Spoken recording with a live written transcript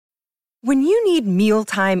When you need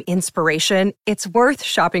mealtime inspiration, it's worth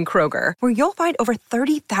shopping Kroger, where you'll find over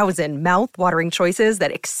 30,000 mouth-watering choices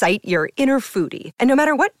that excite your inner foodie. And no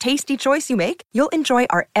matter what tasty choice you make, you'll enjoy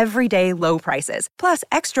our everyday low prices, plus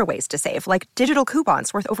extra ways to save, like digital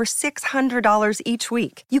coupons worth over $600 each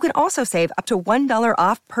week. You can also save up to $1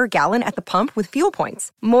 off per gallon at the pump with fuel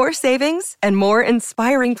points. More savings and more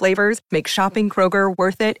inspiring flavors make shopping Kroger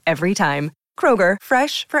worth it every time. Kroger,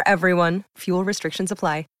 fresh for everyone. Fuel restrictions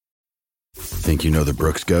apply. Think you know the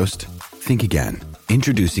Brooks Ghost? Think again.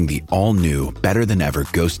 Introducing the all-new, better-than-ever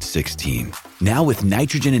Ghost 16. Now with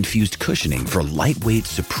nitrogen-infused cushioning for lightweight,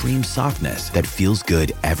 supreme softness that feels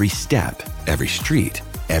good every step, every street,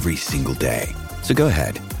 every single day. So go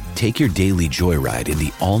ahead, take your daily joyride in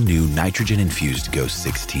the all-new nitrogen-infused Ghost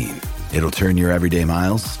 16. It'll turn your everyday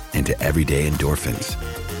miles into everyday endorphins.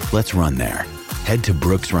 Let's run there. Head to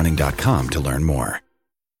brooksrunning.com to learn more.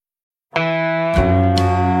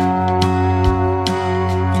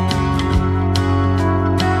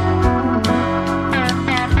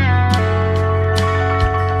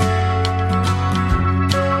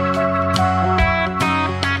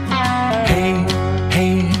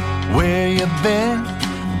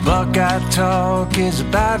 Buckeye Talk is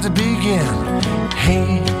about to begin.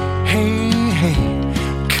 Hey, hey,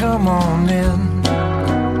 hey, come on in.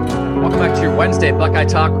 Welcome back to your Wednesday Buckeye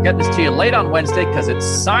Talk. We're getting this to you late on Wednesday because it's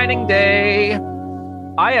signing day.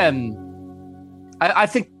 I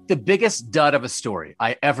think the biggest dud of a story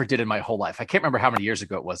I ever did in my whole life. I can't remember how many years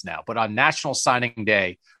ago it was now, but on National Signing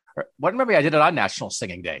Day, maybe I did it on National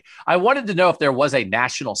Singing Day. I wanted to know if there was a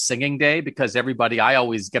National Singing Day because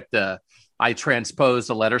I transpose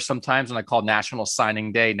the letter sometimes and I call National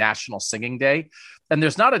Signing Day, National Singing Day. And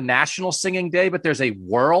there's not a National Singing Day, but there's a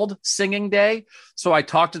World Singing Day. So I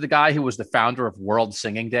talked to the guy who was the founder of World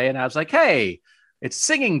Singing Day. And I was like, hey, it's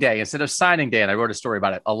Singing Day instead of Signing Day. And I wrote a story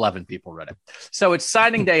about it. 11 people read it. So it's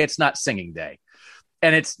Signing Day. It's not Singing Day.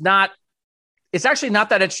 And it's actually not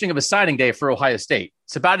that interesting of a signing day for Ohio State.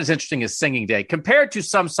 It's about as interesting as Singing Day compared to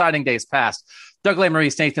some signing days past. Doug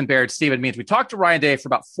Lesmerises, Nathan Baird, Stephen Means. We talked to Ryan Day for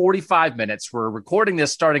about 45 minutes. We're recording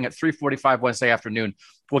this starting at 3:45 Wednesday afternoon.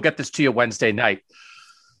 We'll get this to you Wednesday night.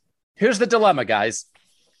 Here's the dilemma, guys.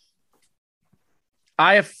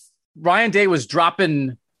 Ryan Day was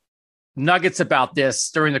dropping nuggets about this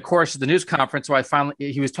during the course of the news conference. So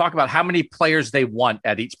he was talking about how many players they want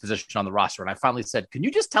at each position on the roster. And I finally said, can you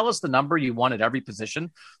just tell us the number you want at every position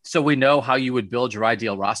so we know how you would build your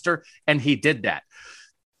ideal roster? And he did that.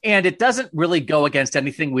 And it doesn't really go against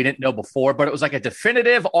anything we didn't know before, but it was like a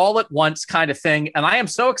definitive all at once kind of thing. And I am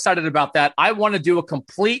so excited about that. I want to do a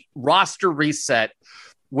complete roster reset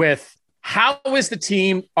with how is the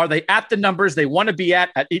team? Are they at the numbers they want to be at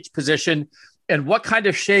each position? And what kind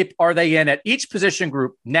of shape are they in at each position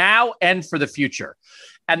group now and for the future?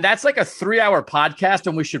 And that's like a 3-hour podcast,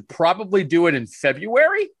 and we should probably do it in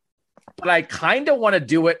February. But I kind of want to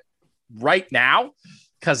do it right now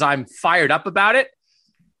because I'm fired up about it.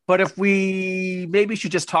 But if we maybe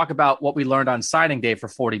should just talk about what we learned on signing day for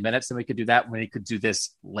 40 minutes, then we could do that when we could do this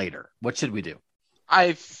later. What should we do?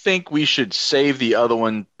 I think we should save the other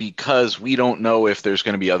one because we don't know if there's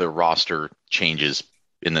going to be other roster changes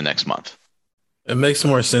in the next month. It makes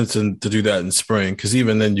more sense to do that in spring because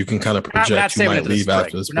even then you can kind of project who might leave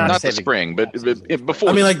after the spring. Not the spring, but before.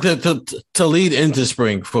 I mean, like to lead into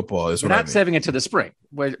spring football is what I mean. We're not saving it to the spring.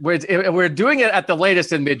 We're doing it at the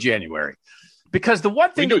latest in mid-January. Because the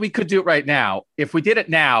one thing that we could do right now, if we did it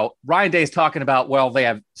now, Ryan Day is talking about, well, they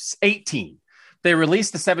have 18. They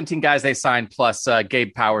released the 17 guys they signed, plus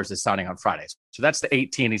Gabe Powers is signing on Fridays. So that's the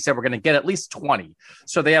 18. He said we're going to get at least 20.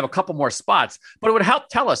 So they have a couple more spots. But it would help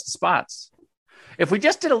tell us the spots. If we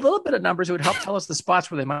just did a little bit of numbers, it would help tell us the spots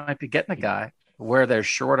where they might be getting a guy, where they're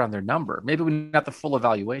short on their number. Maybe we got the full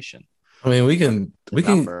evaluation. I mean, we can.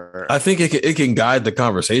 I think it can guide the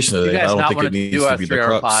conversation today. I don't think it needs to be the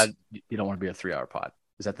crux. Pod. You don't want to be a 3-hour pod.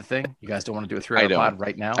 Is that the thing? You guys don't want to do a 3-hour pod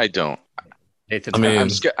right now? I don't. Nathan,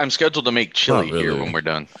 I'm scheduled to make chili here when we're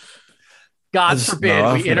done. God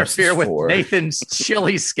forbid we interfere with Nathan's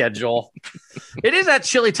chili schedule. It is that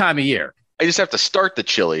chili time of year. I just have to start the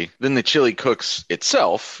chili. Then the chili cooks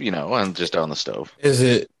itself, and just on the stove. Is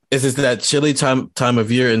it that chili time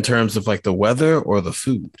of year in terms of like the weather or the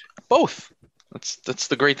food? Both. That's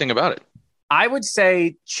the great thing about it. I would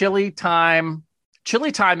say chili time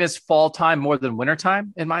is fall time more than winter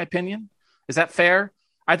time, in my opinion. Is that fair?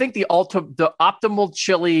 I think the optimal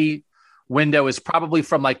chili window is probably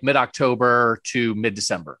from like mid-October to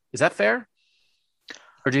mid-December. Is that fair?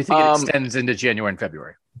 Or do you think it extends into January and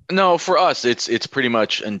February? No, for us, it's pretty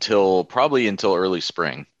much until early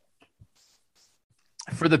spring.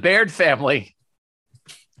 For the Baird family,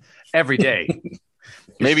 every day.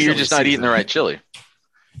 Maybe you're just not eating the right chili.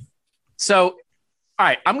 So, all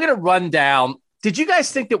right, I'm going to run down. Did you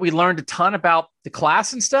guys think that we learned a ton about the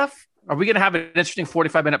class and stuff? Are we going to have an interesting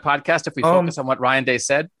 45-minute podcast if we focus on what Ryan Day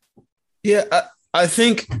said? Yeah, I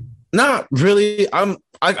think not really. I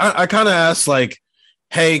kind of asked like,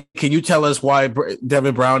 hey, can you tell us why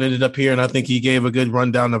Devin Brown ended up here? And I think he gave a good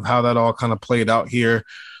rundown of how that all kind of played out here.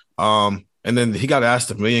 And then he got asked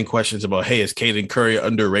a million questions about, hey, is Caden Curry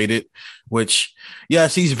underrated? Which,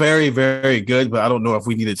 yes, he's very, very good, but I don't know if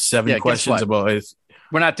we needed 7 questions about his.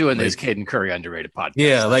 We're not doing this Caden Curry underrated podcast.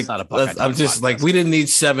 Yeah, like I'm just podcast. Like we didn't need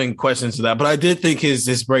 7 questions to that, but I did think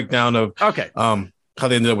his breakdown of how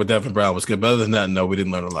they ended up with Devin Brown was good. But other than that, no, we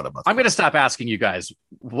didn't learn a lot about that. I'm going to stop asking you guys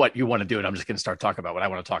what you want to do, and I'm just going to start talking about what I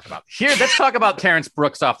want to talk about. Here, let's talk about Terrence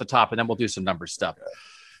Brooks off the top, and then we'll do some number stuff.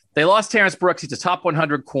 They lost Terrence Brooks. He's a top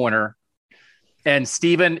 100 corner. And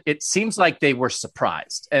Steven, it seems like they were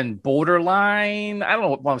surprised and borderline, I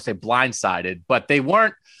don't want to say blindsided, but they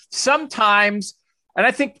weren't sometimes. And I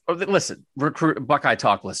think, listen, Buckeye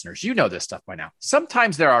Talk listeners, you know this stuff by now.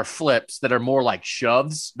 Sometimes there are flips that are more like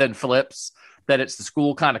shoves than flips, that it's the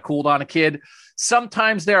school kind of cooled on a kid.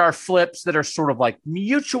 Sometimes there are flips that are sort of like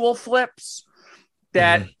mutual flips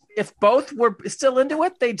that if both were still into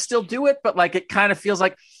it, they'd still do it. But like it kind of feels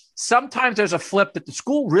like sometimes there's a flip that the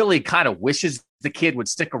school really kind of wishes the kid would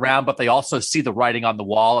stick around, but they also see the writing on the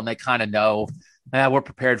wall and they kind of know we're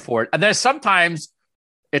prepared for it. And then sometimes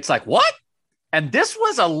it's like, what? And this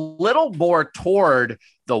was a little more toward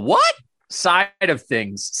the what side of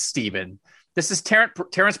things, Steven. This is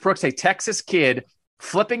Terrence Brooks, a Texas kid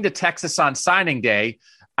flipping to Texas on signing day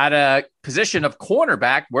at a position of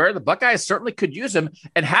cornerback where the Buckeyes certainly could use him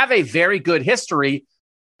and have a very good history.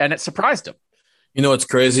 And it surprised him. You know, it's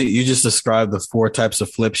crazy. You just described the 4 types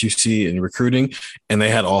of flips you see in recruiting, and they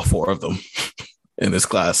had all 4 of them in this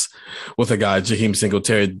class with a guy, Jaheim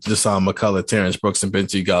Singletary, Jason McCullough, Terrence Brooks, and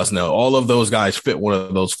Benji Gosnell. All of those guys fit one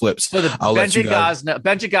of those flips. So Benji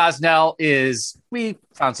Gosnell is, we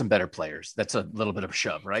found some better players. That's a little bit of a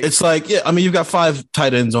shove, right? It's like, yeah, I mean, you've got 5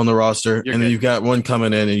 tight ends on the roster, then you've got 1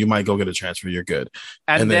 coming in, and you might go get a transfer. You're good.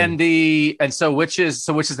 So which is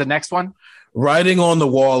the next one? Writing on the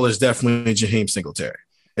wall is definitely Jaheim Singletary.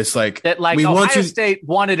 It's like that, like Ohio State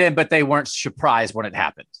wanted him, but they weren't surprised when it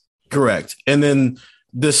happened. Correct. And then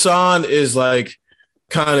Deshaun is like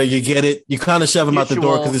kind of, you get it. You kind of shove him out the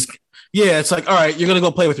door because it's like, all right, you're gonna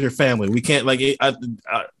go play with your family. We can't like. I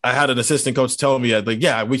had an assistant coach tell me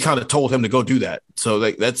we kind of told him to go do that. So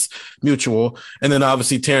like that's mutual. And then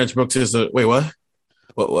obviously Terrence Brooks is wait,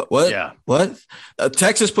 what? Yeah. What?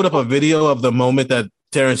 Texas put up a video of the moment that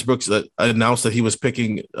Terrence Brooks announced that he was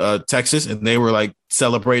picking Texas, and they were like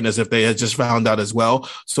celebrating as if they had just found out as well.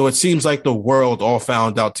 So it seems like the world all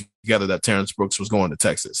found out together that Terrence Brooks was going to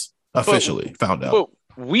Texas. Officially found out. Well,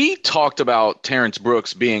 we talked about Terrence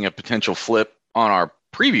Brooks being a potential flip on our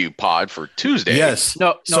preview pod for Tuesday. Yes.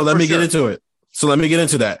 So let me get into it. So let me get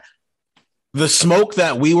into that. The smoke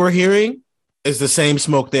that we were hearing is the same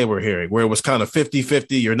smoke they were hearing, where it was kind of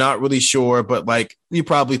 50-50. You're not really sure, but like you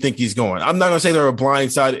probably think he's going. I'm not going to say they're a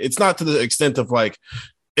blind-side. It's not to the extent of like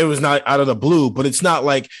it was not out of the blue, but it's not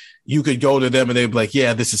like you could go to them and they'd be like,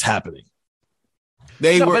 yeah, this is happening.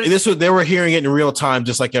 They were hearing it in real time,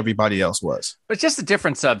 just like everybody else was. But it's just the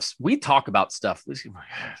difference of we talk about stuff.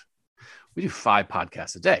 We do 5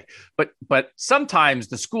 podcasts a day, but sometimes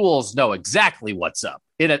the schools know exactly what's up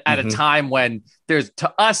at a time when there's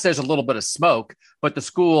a little bit of smoke, but the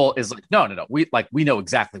school is like, no, we know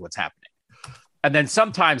exactly what's happening. And then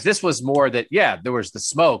sometimes this was more that, there was the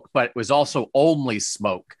smoke, but it was also only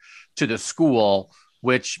smoke to the school,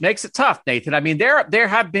 which makes it tough, Nathan. I mean, there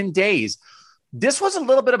have been days. This was a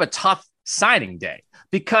little bit of a tough signing day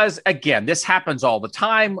because, again, this happens all the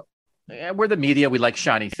time. We're the media. We like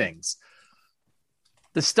shiny things.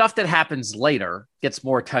 The stuff that happens later gets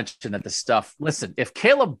more attention than the stuff. Listen, if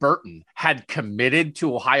Caleb Burton had committed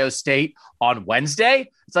to Ohio State on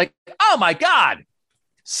Wednesday, it's like, oh my God,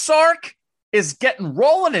 Sark is getting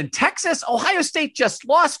rolling in Texas. Ohio State just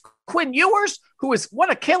lost Quinn Ewers, who is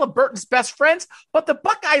one of Caleb Burton's best friends, but the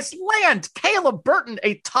Buckeyes land Caleb Burton,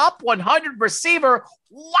 a top 100 receiver.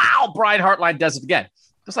 Wow, Brian Hartline does it again.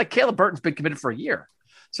 Just like Caleb Burton's been committed for a year.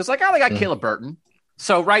 So it's like, oh, they got Caleb Burton.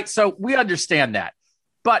 So we understand that.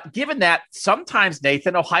 But given that, sometimes,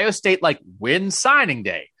 Nathan, Ohio State wins signing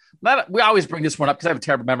day. We always bring this one up because I have a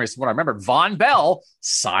terrible memory. So when I remember, Von Bell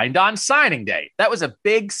signed on signing day. That was a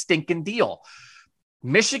big stinking deal.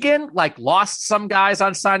 Michigan lost some guys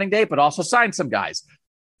on signing day, but also signed some guys.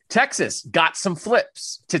 Texas got some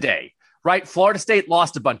flips today. right? Florida State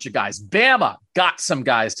lost a bunch of guys. Bama got some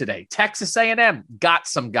guys today. Texas A&M got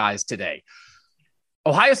some guys today.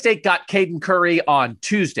 Ohio State got Caden Curry on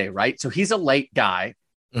Tuesday, right? So he's a late guy.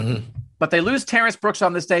 Mm-hmm. But they lose Terrence Brooks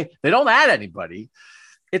on this day. They don't add anybody.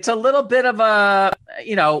 It's a little bit of a,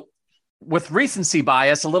 with recency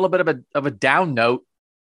bias, a little bit of a down note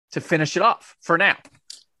to finish it off for now.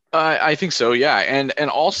 I think so, yeah. And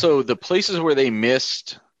also the places where they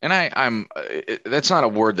missed, and I'm that's not a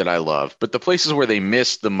word that I love, but the places where they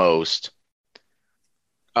missed the most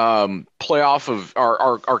playoff of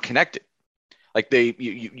are connected. Like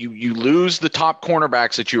you lose the top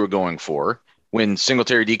cornerbacks that you were going for when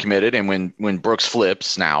Singletary decommitted and when Brooks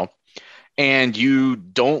flips now, and you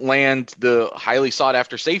don't land the highly sought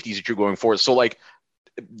after safeties that you're going for. So like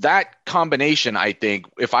that combination, I think,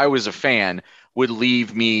 if I was a fan, would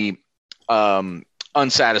leave me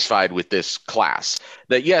unsatisfied with this class.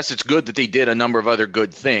 That yes, it's good that they did a number of other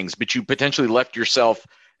good things, but you potentially left yourself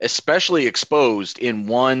especially exposed in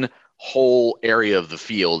one whole area of the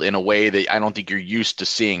field in a way that I don't think you're used to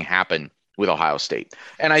seeing happen with Ohio State.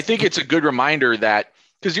 And I think it's a good reminder that,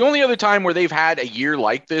 because the only other time where they've had a year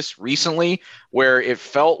like this recently, where it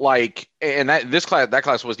felt like, and that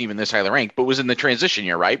class wasn't even this highly ranked, but was in the transition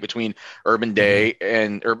year, right, between Urban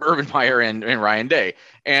Meyer and Ryan Day.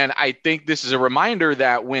 And I think this is a reminder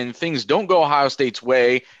that when things don't go Ohio State's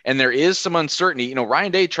way and there is some uncertainty,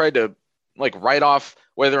 Ryan Day tried to like write off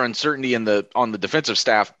whether uncertainty on the defensive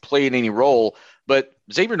staff played any role, but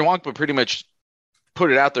Xavier Nwankpa pretty much put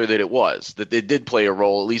it out there that it did play a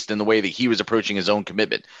role, at least in the way that he was approaching his own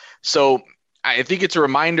commitment. So I think it's a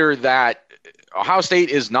reminder that Ohio State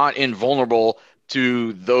is not invulnerable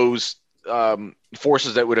to those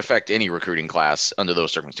forces that would affect any recruiting class under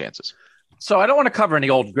those circumstances. So I don't want to cover any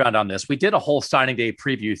old ground on this. We did a whole signing day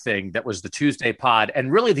preview thing that was the Tuesday pod.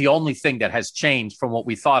 And really the only thing that has changed from what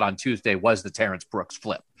we thought on Tuesday was the Terrence Brooks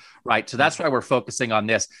flip, right? So that's why we're focusing on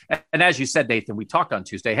this. And as you said, Nathan, we talked on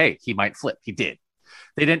Tuesday, hey, he might flip. He did.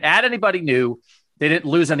 They didn't add anybody new. They didn't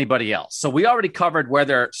lose anybody else. So we already covered where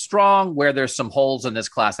they're strong, where there's some holes in this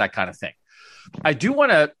class, that kind of thing. I do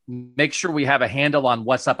want to make sure we have a handle on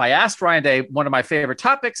what's up. I asked Ryan Day, one of my favorite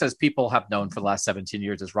topics, as people have known for the last 17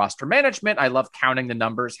 years, is roster management. I love counting the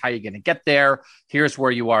numbers. How are you going to get there? Here's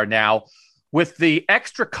where you are now. With the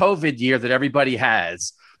extra COVID year that everybody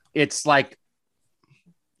has, it's like,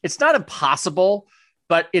 it's not impossible,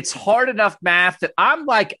 but it's hard enough math that I'm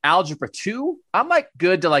like algebra 2. I'm like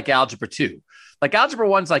good to like algebra 2. Like algebra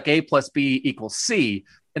 1's like A plus B equals C.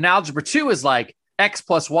 And algebra 2 is like X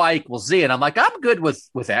plus Y equals Z. And I'm like, I'm good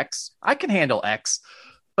with X. I can handle X.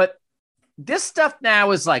 But this stuff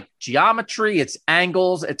now is like geometry. It's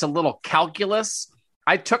angles. It's a little calculus.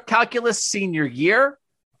 I took calculus senior year.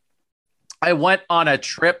 I went on a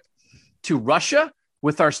trip to Russia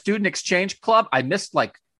with our student exchange club. I missed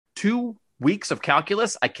like 2 weeks of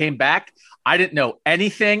calculus. I came back. I didn't know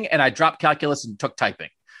anything. And I dropped calculus and took typing.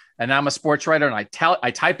 And now I'm a sports writer and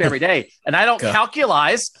I type every day and I don't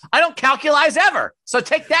calculize. I don't calculize ever. So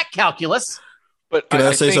take that, calculus. But can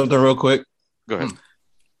I say something real quick? Go ahead.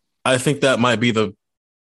 I think that might be the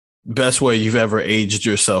best way you've ever aged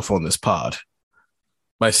yourself on this pod,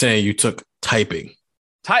 by saying you took typing.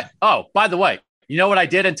 Oh, by the way, you know what I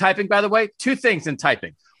did in typing, by the way? 2 things in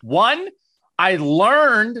typing. One, I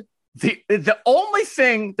learned the only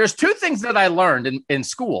thing, there's 2 things that I learned in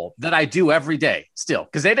school that I do every day still,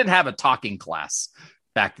 because they didn't have a talking class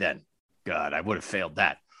back then. God, I would have failed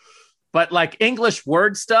that. But like English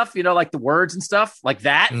word stuff, like the words and stuff like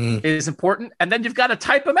that is important. And then you've got to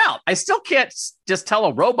type them out. I still can't just tell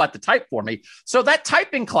a robot to type for me. So that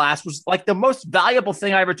typing class was like the most valuable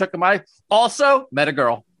thing I ever took in my life. Also, met a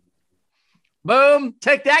girl. Boom.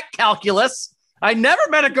 Take that, calculus. I never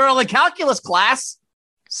met a girl in calculus class.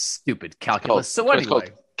 Stupid calculus. So anyway, it's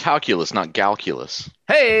called calculus, not calculus.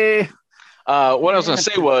 Hey, what I was going to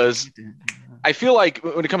say was, I feel like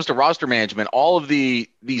when it comes to roster management, all of these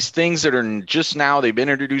things that are just now, they've been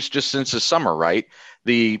introduced just since the summer, right?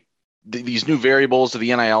 These new variables of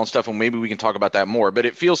the NIL and stuff, and maybe we can talk about that more. But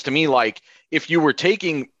it feels to me like if you were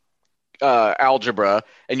taking algebra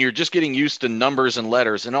and you're just getting used to numbers and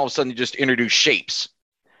letters, and all of a sudden you just introduce shapes.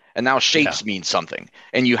 And now shapes mean something.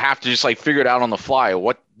 And you have to just like figure it out on the fly.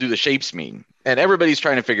 What do the shapes mean? And everybody's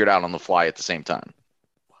trying to figure it out on the fly at the same time.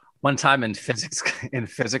 One time in physics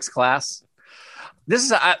class,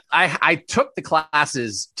 I took the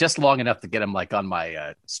classes just long enough to get them like on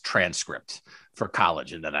my transcript for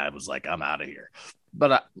college. And then I was like, I'm out of here.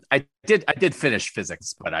 But I did finish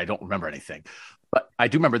physics, but I don't remember anything. But I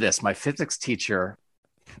do remember this. My physics teacher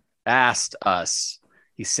asked us,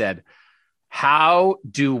 he said, how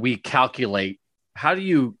do we calculate how do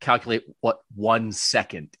you calculate what 1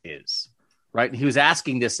 second is? Right. And he was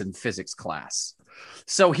asking this in physics class.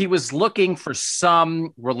 So he was looking for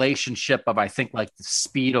some relationship of, I think, like the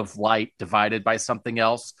speed of light divided by something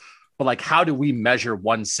else. But like, how do we measure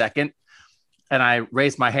 1 second? And I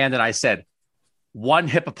raised my hand and I said, 1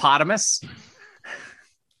 hippopotamus.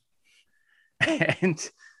 And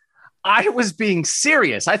I was being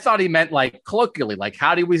serious. I thought he meant like colloquially, like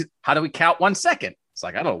how do we count 1 second? It's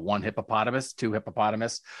like, I don't know, 1 hippopotamus, 2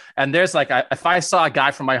 hippopotamus. And there's like, if I saw a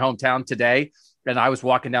guy from my hometown today and I was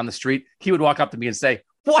walking down the street, he would walk up to me and say,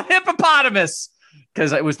 1 hippopotamus,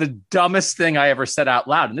 because it was the dumbest thing I ever said out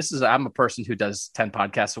loud. And I'm a person who does 10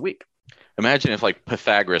 podcasts a week. Imagine if like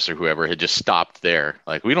Pythagoras or whoever had just stopped there.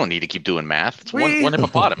 Like, we don't need to keep doing math. It's one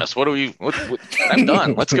hippopotamus. What? I'm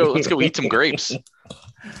done. Let's go eat some grapes.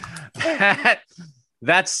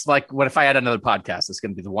 That's like, what if I had another podcast? It's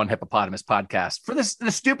going to be the One Hippopotamus podcast for the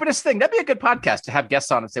stupidest thing. That'd be a good podcast to have guests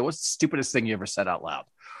on and say, what's the stupidest thing you ever said out loud?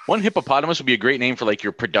 One Hippopotamus would be a great name for like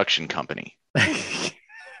your production company.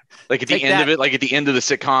 Like at the end of it, like at the end of the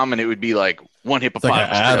sitcom, and it would be like One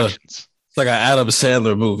Hippopotamus Productions. It's like an Adam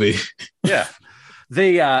Sandler movie. Yeah.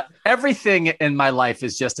 The everything in my life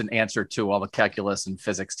is just an answer to all the calculus and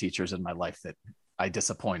physics teachers in my life that I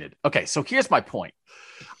disappointed. Okay, so here's my point.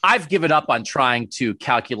 I've given up on trying to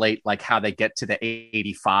calculate like how they get to the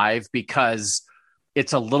 85 because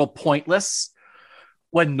it's a little pointless.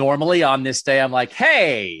 When normally on this day, I'm like,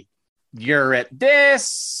 hey, you're at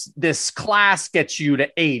this class gets you to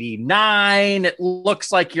 89. It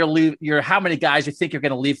looks like you're how many guys you think you're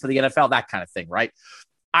going to leave for the NFL, that kind of thing, right?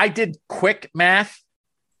 I did quick math,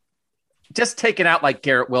 just taking out like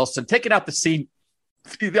Garrett Wilson, taking out the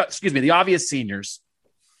obvious seniors,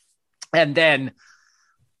 and then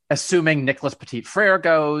assuming Nicholas Petit-Frere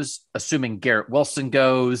goes, assuming Garrett Wilson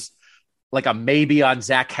goes, like a maybe on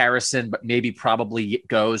Zach Harrison, but maybe probably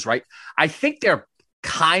goes, right? I think they're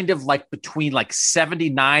kind of like between like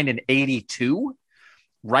 79 and 82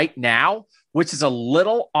 right now, which is a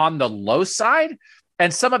little on the low side.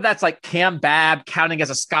 And some of that's like Cam Babb counting as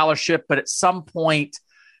a scholarship, but at some point,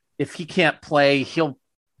 if he can't play, he'll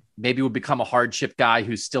maybe will become a hardship guy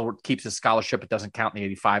who still keeps his scholarship. It doesn't count in the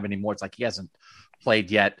 85 anymore. It's like he hasn't played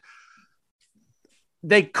yet.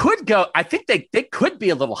 They could go, I think they could be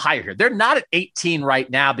a little higher here. They're not at 18 right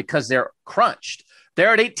now because they're crunched.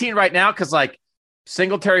 They're at 18 right now because like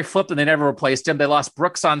Singletary flipped and they never replaced him. They lost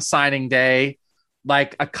Brooks on signing day.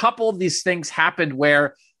 Like a couple of these things happened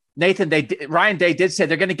where Ryan Day did say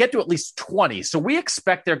they're going to get to at least 20. So we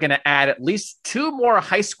expect they're going to add at least 2 more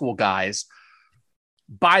high school guys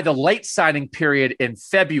by the late signing period in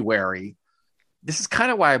February. This is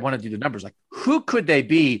kind of why I want to do the numbers. Like, who could they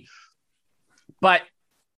be? But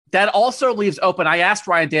that also leaves open. I asked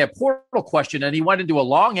Ryan Day a portal question, and he went into a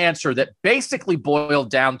long answer that basically boiled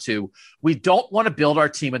down to, we don't want to build our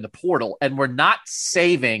team in the portal, and we're not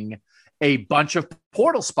saving a bunch of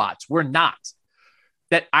portal spots. We're not.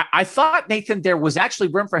 That I thought, Nathan, there was actually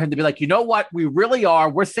room for him to be like, you know what? We really are.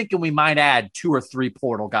 We're thinking we might add 2 or 3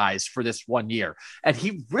 portal guys for this 1 year. And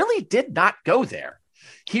he really did not go there.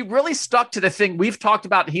 He really stuck to the thing we've talked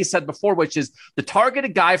about, and he said before, which is the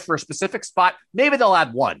targeted guy for a specific spot. Maybe they'll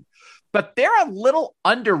add 1, but they're a little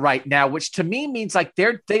under right now, which to me means like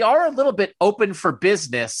they are a little bit open for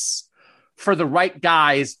business for the right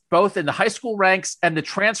guys, both in the high school ranks and the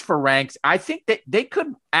transfer ranks. I think that they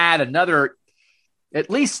could add another at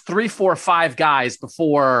least 3, 4, 5 guys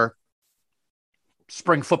before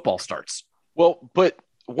spring football starts. Well, but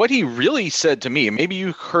what he really said to me, and maybe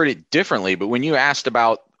you heard it differently, but when you asked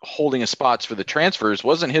about holding a spots for the transfers,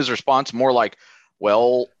 wasn't his response more like,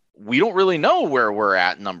 well, we don't really know where we're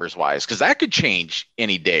at numbers wise, because that could change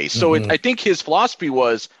any day. So I think his philosophy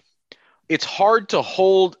was, it's hard to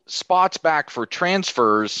hold spots back for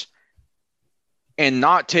transfers and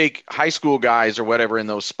not take high school guys or whatever in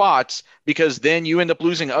those spots, because then you end up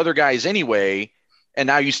losing other guys anyway. And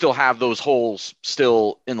now you still have those holes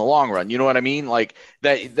still in the long run. You know what I mean? Like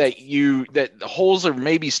that the holes are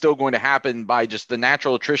maybe still going to happen by just the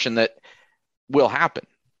natural attrition that will happen.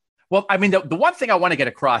 Well, I mean, the one thing I want to get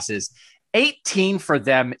across is 18 for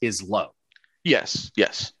them is low. Yes.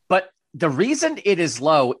 But the reason it is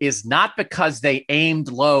low is not because they aimed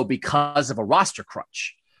low because of a roster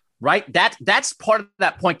crunch, right? That's part of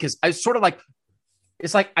that point. Cause I sort of like,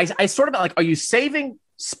 it's like, I sort of like, are you saving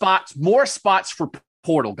more spots for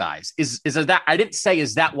portal guys? Is that, I didn't say,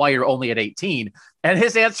 is that why you're only at 18? And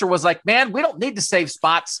his answer was like, man, we don't need to save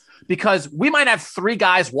spots because we might have 3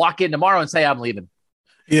 guys walk in tomorrow and say, I'm leaving.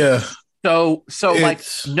 Yeah. So like,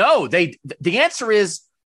 no, the answer is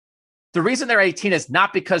the reason they're 18 is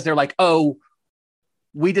not because they're like, oh,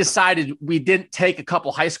 we decided we didn't take a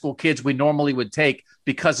couple high school kids we normally would take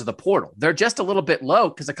because of the portal. They're just a little bit low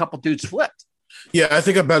because a couple dudes flipped. Yeah, I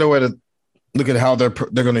think a better way to look at how they're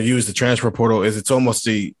going to use the transfer portal is it's almost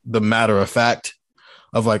the matter of fact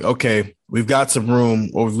of like, okay, we've got some room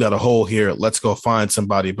or we've got a hole here. Let's go find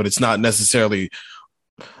somebody. But it's not necessarily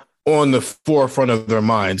on the forefront of their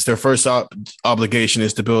minds. Their first obligation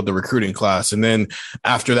is to build the recruiting class. And then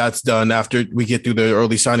after that's done, after we get through the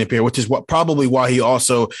early signing period, which is probably why he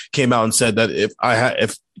also came out and said that if I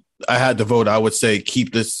had to vote, I would say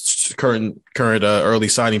keep this current early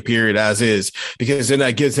signing period as is, because then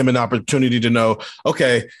that gives him an opportunity to know,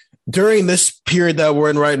 okay, during this period that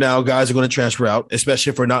we're in right now, guys are going to transfer out,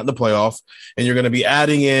 especially if we're not in the playoff, and you're going to be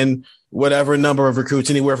adding in whatever number of recruits,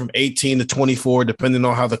 anywhere from 18 to 24, depending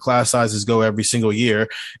on how the class sizes go every single year.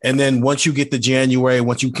 And then once you get to January,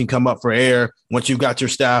 once you can come up for air, once you've got your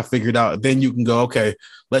staff figured out, then you can go, okay,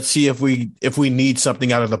 let's see if we need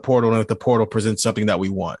something out of the portal and if the portal presents something that we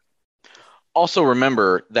want. Also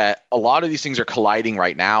remember that a lot of these things are colliding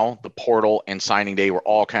right now. The portal and signing day were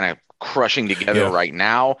all kind of crushing together right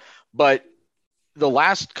now. But the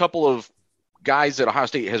last couple of guys that Ohio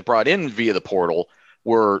State has brought in via the portal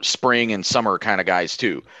were spring and summer kind of guys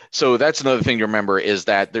too. So that's another thing to remember, is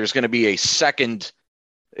that there's going to be a second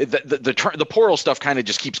the portal stuff kind of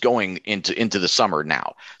just keeps going into the summer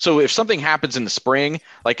now. So if something happens in the spring,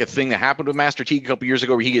 like a thing that happened with Master Teague a couple years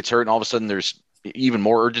ago where he gets hurt and all of a sudden there's even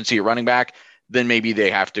more urgency at running back, then maybe they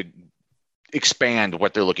have to expand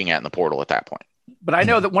what they're looking at in the portal at that point. But I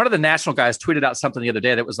know that one of the national guys tweeted out something the other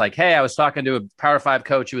day that was like, hey, I was talking to a Power 5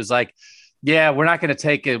 coach who was like, yeah, we're not going to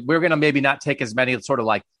take it. We're going to maybe not take as many sort of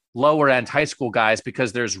like lower end high school guys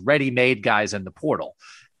because there's ready-made guys in the portal.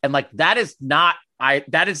 And like, that is not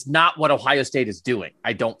what Ohio State is doing.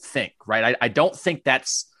 I don't think, right. I don't think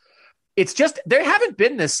it's just, they haven't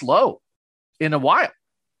been this low in a while.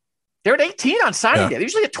 They're at 18 on signing day. They're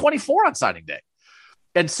usually at 24 on signing day.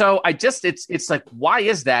 And so it's like, why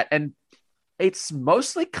is that? And it's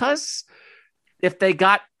mostly because if they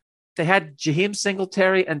had Jaheim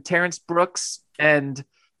Singletary and Terrence Brooks and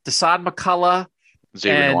Desan McCullough,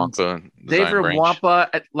 Xavier Wampa,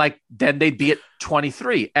 like then they'd be at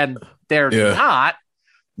 23, and they're not.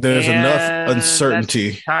 There's enough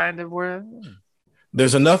uncertainty. Kind of where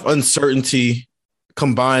there's enough uncertainty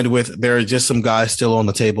combined with there are just some guys still on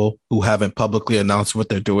the table who haven't publicly announced what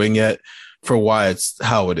they're doing yet for why it's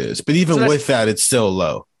how it is. But even with that, it's still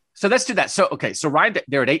low. So let's do that. So Ryan,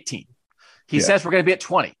 they're at 18. He says we're going to be at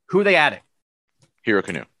 20. Who are they adding? Hero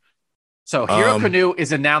Kanu. So Hero Kanu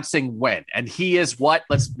is announcing when, and he is what?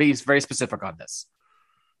 Let's be very specific on this.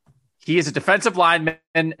 He is a defensive lineman,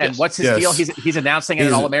 and what's his deal? He's announcing at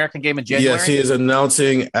an All-American game in January. Yes, he is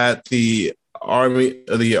announcing at the Army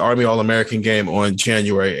All-American game on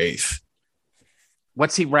January 8th.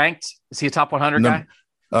 What's he ranked? Is he a top 100 guy?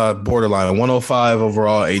 Borderline 105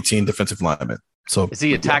 overall, 18 defensive lineman. So is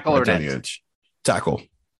he a tackle or an edge? Tackle.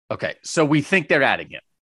 Okay, so we think they're adding him.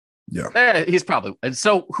 Yeah, he's probably. And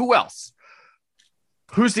so who else?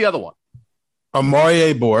 Who's the other one?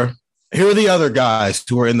 Amari Abor. Here are the other guys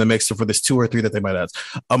who are in the mix for this 2 or 3 that they might add.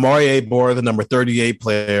 Amari Abor, the number 38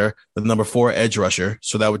 player, the number 4 edge rusher.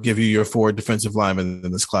 So that would give you your 4 defensive linemen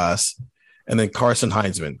in this class. And then Carson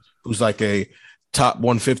Heinzman, who's like a top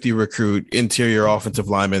 150 recruit, interior offensive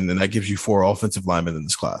lineman. And that gives you 4 offensive linemen in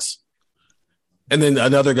this class. And then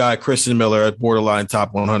another guy, Christian Miller, a borderline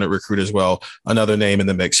top 100 recruit as well. Another name in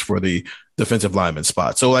the mix for the defensive lineman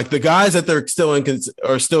spot. So like the guys that they're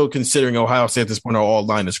still considering Ohio State at this point are all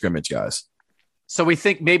line of scrimmage guys. So we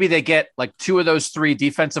think maybe they get like 2 of those 3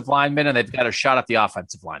 defensive linemen and they've got a shot at the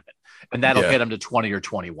offensive lineman, and that'll get them to 20 or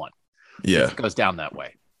 21. Yeah. It goes down that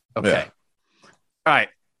way. Okay. Yeah. All right.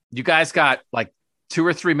 You guys got like 2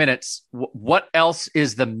 or 3 minutes. What else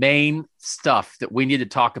is the main stuff that we need to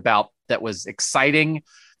talk about that was exciting,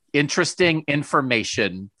 interesting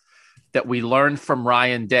information that we learned from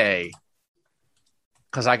Ryan Day?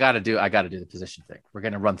 Because I got to do the position thing. We're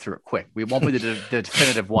going to run through it quick. We won't be the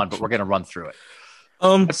definitive one, but we're going to run through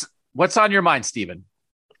it. What's on your mind, Steven?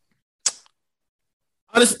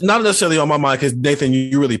 Not necessarily on my mind, because Nathan,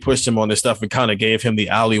 you really pushed him on this stuff and kind of gave him the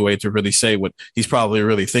alleyway to really say what he's probably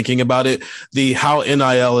really thinking about it. How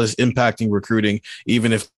NIL is impacting recruiting,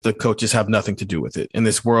 even if the coaches have nothing to do with it in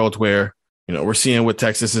this world where, we're seeing what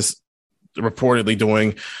Texas is reportedly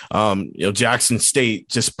doing. Jackson State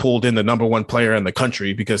just pulled in the number 1 player in the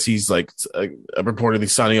country because he's like reportedly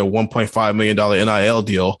signing a $1.5 million NIL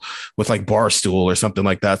deal with like Barstool or something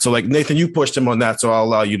like that. So like Nathan, you pushed him on that, so I'll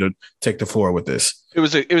allow you to take the floor with this. It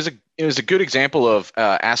was a good example of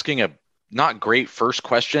asking a not great first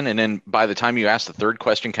question, and then by the time you ask the third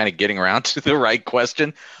question, kind of getting around to the right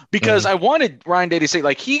question, because I wanted Ryan Day to say,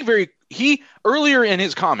 like, he earlier in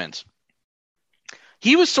his comments,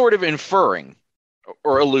 he was sort of inferring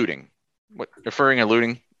or alluding,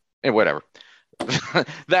 whatever,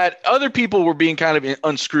 that other people were being kind of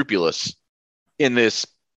unscrupulous in this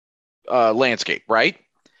landscape, right?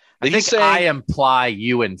 I think saying, I imply,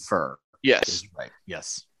 you infer. Yes. Right.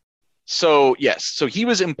 Yes. So he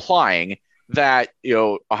was implying that,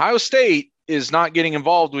 Ohio State is not getting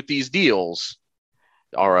involved with these deals.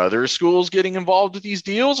 Are other schools getting involved with these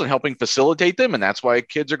deals and helping facilitate them? And that's why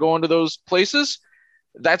kids are going to those places.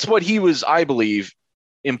 That's what he was, I believe,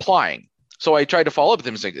 implying. So I tried to follow up with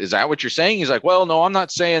him and say, is that what you're saying? He's like, well, no, I'm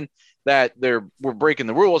not saying that we're breaking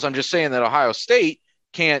the rules. I'm just saying that Ohio State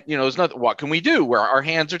can't, there's nothing, what can we do where our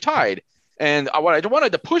hands are tied? And what I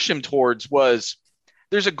wanted to push him towards was,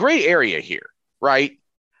 there's a gray area here, right?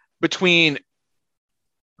 Between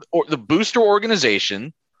the booster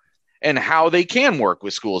organization and how they can work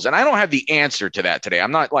with schools. And I don't have the answer to that today.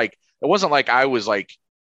 I'm not like, it wasn't like I was like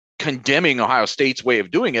condemning Ohio State's way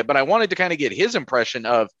of doing it, but I wanted to kind of get his impression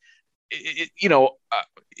of,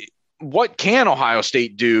 what can Ohio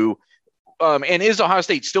State do? And is Ohio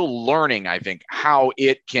State still learning, I think, how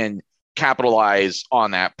it can capitalize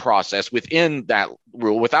on that process within that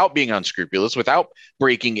rule without being unscrupulous, without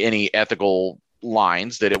breaking any ethical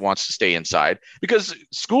lines that it wants to stay inside, because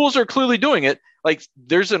schools are clearly doing it. Like,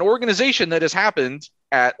 there's an organization that has happened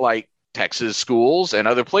at like Texas schools and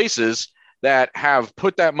other places that have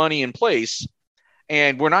put that money in place,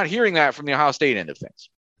 and we're not hearing that from the Ohio State end of things.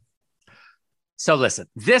 So listen,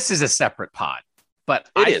 this is a separate pod, but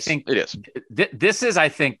I think this is, I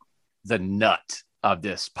think, the nut of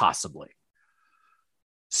this possibly.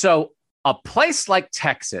 So a place like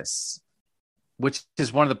Texas, which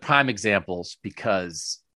is one of the prime examples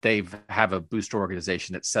because they have a booster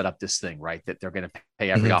organization that set up this thing, right? That they're going to pay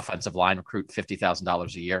every offensive line recruit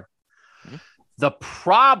 $50,000 a year. Mm-hmm. The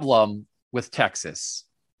problem with Texas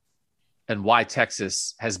and why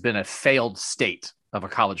Texas has been a failed state of a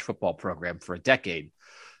college football program for a decade,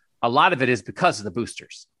 a lot of it is because of the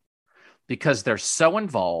boosters, because they're so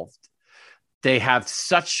involved. They have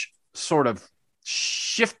such sort of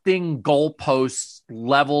shifting goalposts,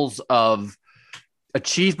 levels of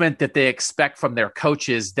achievement that they expect from their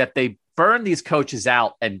coaches, that they burn these coaches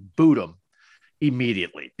out and boot them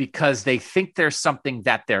immediately because they think there's something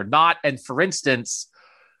that they're not. And for instance,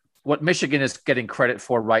 what Michigan is getting credit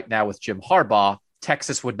for right now with Jim Harbaugh,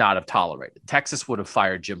 Texas would not have tolerated. Texas would have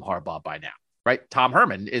fired Jim Harbaugh by now, right? Tom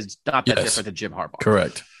Herman is not that different than Jim Harbaugh.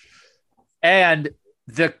 Correct. And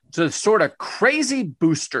the sort of crazy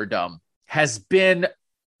boosterdom has been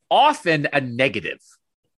often a negative.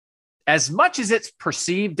 As much as it's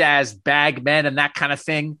perceived as bag men and that kind of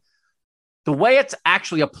thing, the way it's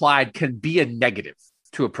actually applied can be a negative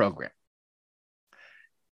to a program.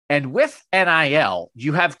 And with NIL,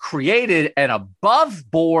 you have created an above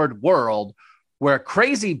board world where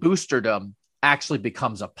crazy boosterdom actually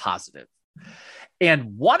becomes a positive.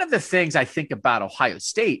 And one of the things I think about Ohio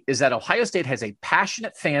State is that Ohio State has a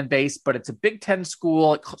passionate fan base, but it's a Big Ten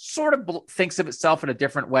school. It sort of thinks of itself in a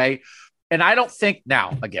different way. And I don't think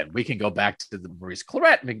now, again, we can go back to the Maurice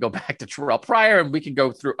Clarett and we can go back to Terrell Pryor and we can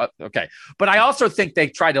go through. Okay. But I also think they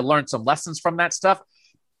tried to learn some lessons from that stuff.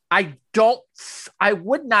 I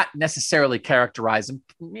would not necessarily characterize them.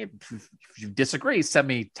 If you disagree, send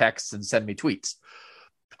me texts and send me tweets.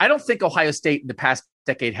 I don't think Ohio State in the past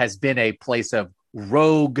decade has been a place of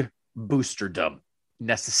rogue boosterdom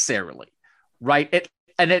necessarily, right?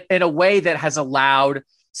 In a way that has allowed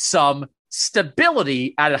some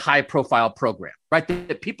stability at a high profile program, right?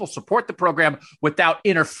 That people support the program without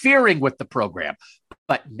interfering with the program.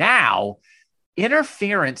 But now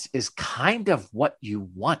interference is kind of what you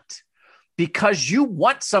want, because you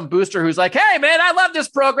want some booster who's like, hey man, I love this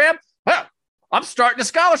program. I'm starting a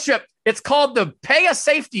scholarship. It's called the Pay a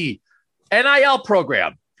Safety NIL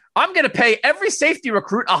program. I'm going to pay every safety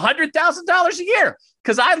recruit $100,000 a year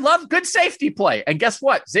because I love good safety play. And guess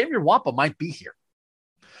what? Xavier Wampa might be here.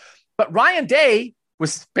 But Ryan Day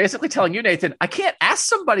was basically telling you, Nathan, I can't ask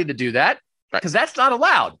somebody to do that because that's not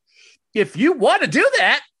allowed. If you want to do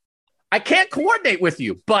that, I can't coordinate with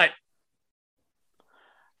you. But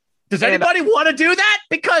does anybody want to do that?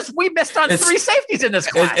 Because we missed on 3 safeties in this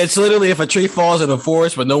class. It's literally if a tree falls in the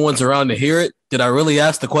forest but no one's around to hear it. Did I really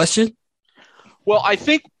ask the question? Well, I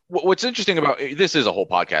think what's interesting about this is a whole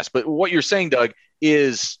podcast, but what you're saying, Doug,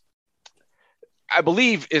 is I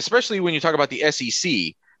believe, especially when you talk about the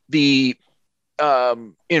SEC, the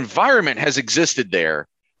environment has existed there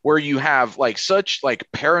where you have like such like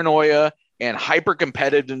paranoia and hyper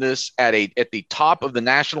competitiveness at the top of the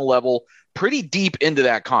national level, pretty deep into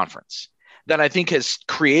that conference, that I think has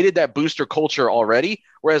created that booster culture already,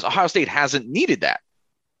 whereas Ohio State hasn't needed that.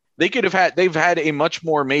 They've had a much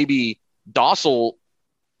more maybe docile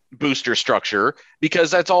booster structure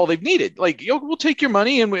because that's all they've needed. Like, we'll take your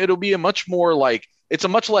money and it'll be a much more like, it's a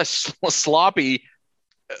much less sloppy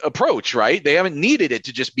approach, right? They haven't needed it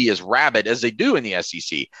to just be as rabid as they do in the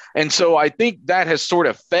SEC. And so I think that has sort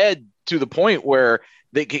of fed to the point where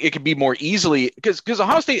it could be more easily, because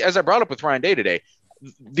Ohio State, as I brought up with Ryan Day today,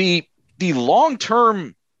 the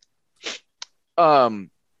long-term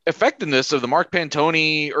effectiveness of the Mark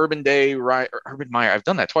Pantoni, Urban Meyer, I've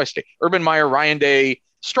done that twice today, Urban Meyer, Ryan Day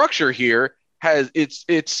structure here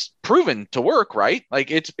it's proven to work, right?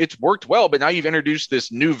 Like it's worked well, but now you've introduced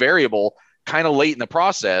this new variable kind of late in the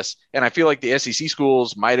process. And I feel like the SEC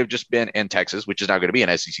schools might have just been, and Texas, which is now going to be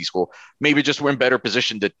an SEC school, maybe just were in better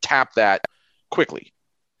position to tap that quickly.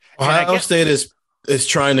 Ohio State is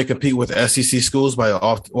trying to compete with SEC schools while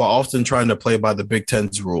often trying to play by the Big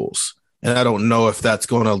Ten's rules. And I don't know if that's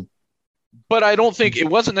going to. But I don't think it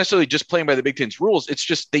wasn't necessarily just playing by the Big Ten's rules. It's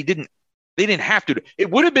just they didn't have to. It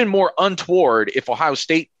would have been more untoward if Ohio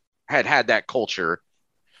State had that culture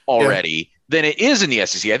already than it is in the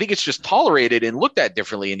SEC. I think it's just tolerated and looked at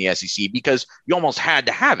differently in the SEC because you almost had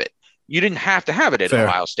to have it. You didn't have to have it at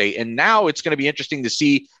Ohio State. And now it's going to be interesting to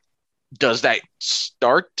see, does that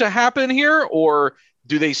start to happen here, or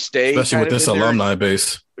do they stay? Especially with this alumni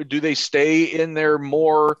base. Do they stay in their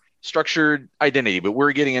more structured identity? But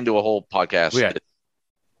we're getting into a whole podcast.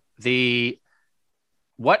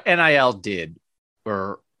 What NIL did,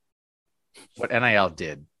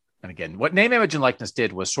 and again, what Name, Image, and Likeness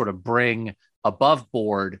did was sort of bring above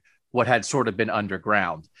board what had sort of been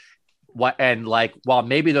underground. While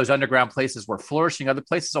maybe those underground places were flourishing, other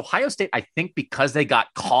places, Ohio State, I think because they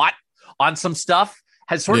got caught on some stuff,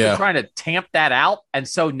 has sort of been trying to tamp that out. And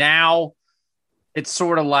so now it's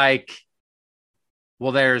sort of like,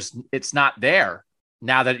 well, it's not there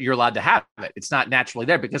now that you're allowed to have it. It's not naturally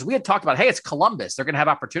there because we had talked about, hey, it's Columbus. They're going to have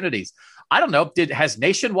opportunities. I don't know. Has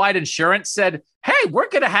Nationwide Insurance said, hey, we're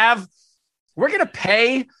going to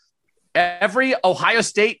pay every Ohio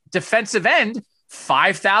State defensive end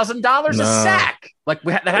 $5,000 a sack? Like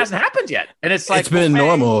that hasn't happened yet. And it's like, it's been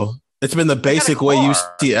normal. It's been the basic way you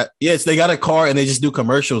see it. Yes, they got a car and they just do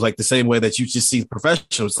commercials like the same way that you just see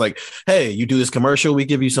professionals. Like, hey, you do this commercial, we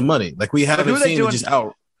give you some money. Like we haven't seen it just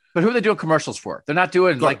out. But who are they doing commercials for? They're not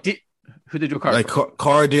doing who they do cars like for?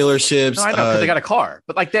 Car dealerships. No, I know because they got a car,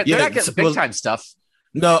 but like they're not getting big time stuff.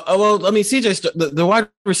 No, well, I mean, the wide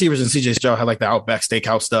receivers in CJ Stroud had like the Outback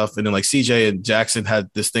Steakhouse stuff, and then like CJ and Jackson had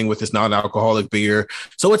this thing with this non-alcoholic beer.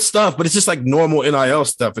 So it's stuff, but it's just like normal NIL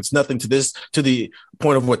stuff. It's nothing to the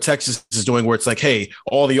point of what Texas is doing, where it's like, hey,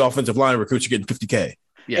 all the offensive line recruits are getting $50K.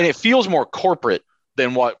 Yeah. And it feels more corporate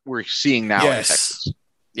than what we're seeing now in Texas.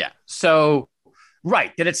 Yeah. So.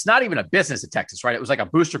 Right. That it's not even a business at Texas, right? It was like a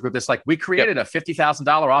booster group. That's like, we created a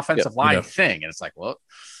 $50,000 offensive line thing. And it's like, well,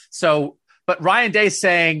 but Ryan Day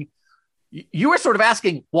saying, you were sort of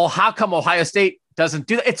asking, well, how come Ohio State doesn't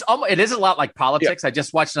do that? It is a lot like politics. I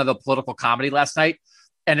just watched another political comedy last night.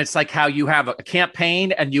 And it's like how you have a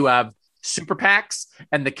campaign and you have super PACs,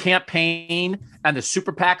 and the campaign and the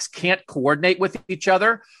super PACs can't coordinate with each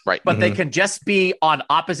other, right? But they can just be on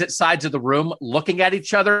opposite sides of the room, looking at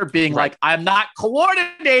each other, being like, "I'm not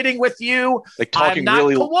coordinating with you. Like talking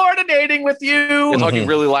coordinating with you." They're talking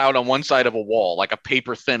really loud on one side of a wall, like a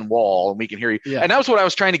paper thin wall, and we can hear you. Yeah. And that was what I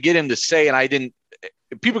was trying to get him to say, and I didn't.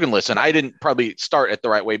 People can listen. I didn't probably start at the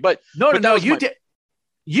right way, but no, you did.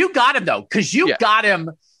 You got him though, because you got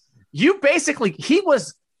him. You basically, he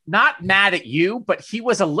was not mad at you, but he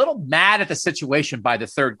was a little mad at the situation by the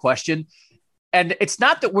third question. And it's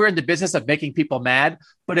not that we're in the business of making people mad,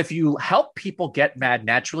 but if you help people get mad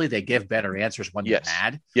naturally, they give better answers when they're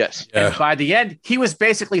mad. Yes. And by the end, he was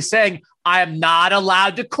basically saying, I am not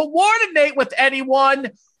allowed to coordinate with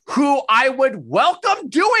anyone who I would welcome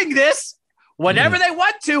doing this whenever they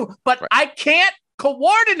want to, but I can't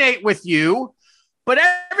coordinate with you, but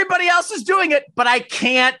everybody else is doing it, but I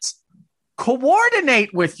can't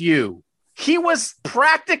coordinate with you. He was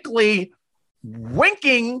practically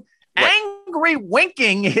angry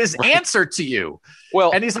winking his answer to you.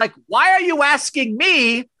 Well, and he's like, why are you asking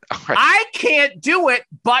me? I can't do it,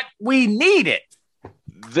 but we need it.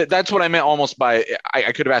 That's what I meant almost by,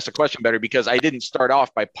 I could have asked a question better because I didn't start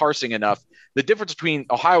off by parsing enough the difference between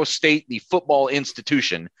Ohio State, the football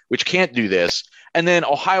institution, which can't do this, and then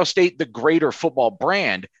Ohio State, the greater football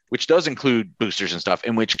brand, which does include boosters and stuff,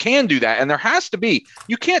 and which can do that. And there has to be,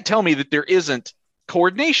 you can't tell me that there isn't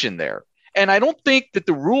coordination there. And I don't think that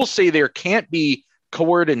the rules say there can't be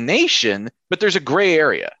coordination, but there's a gray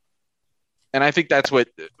area. And I think that's what,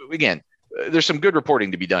 again, there's some good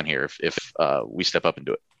reporting to be done here if we step up and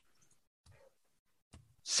do it.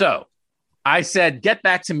 So I said, get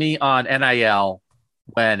back to me on NIL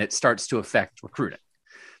when it starts to affect recruiting.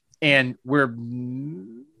 And we're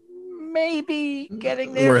maybe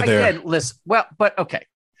getting there. We're there. Again, listen, well, but okay.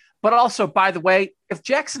 But also, by the way, if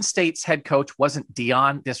Jackson State's head coach wasn't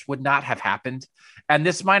Dion, this would not have happened. And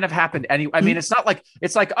this might have happened anyway. I mean, it's not like,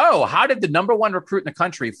 it's like, oh, how did the number one recruit in the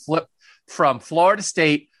country flip from Florida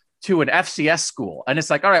State to an FCS school? And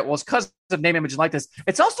it's like, all right, well, it's because of name, image, and likeness.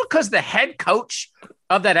 It's also because the head coach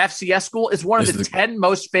of that FCS school is one of the 10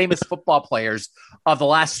 most famous football players of the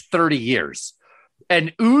last 30 years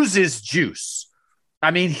and oozes juice.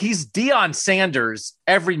 I mean, he's Deion Sanders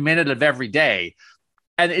every minute of every day.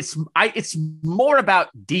 And it's more about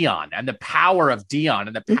Deion and the power of Deion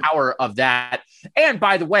and the power of that. And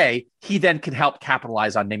by the way, he then can help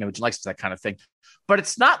capitalize on name, image, and likeness, that kind of thing. But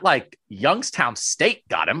it's not like Youngstown State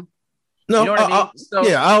got him. No, you know what I mean? So,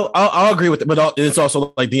 yeah, I'll agree with it. But it's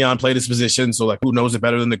also like Deion played his position. So like, who knows it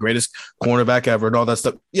better than the greatest cornerback ever and all that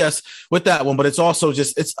stuff. Yes, with that one. But it's also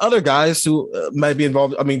just, it's other guys who might be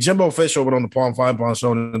involved. I mean, Jimbo Fisher went on the Palm Fine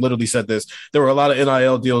show and literally said this. There were a lot of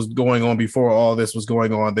NIL deals going on before all this was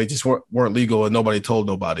going on. They just weren't legal and nobody told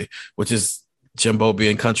nobody, which is Jimbo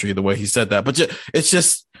being country the way he said that. But it's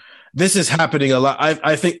just, this is happening a lot.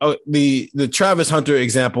 I think the Travis Hunter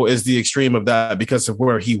example is the extreme of that because of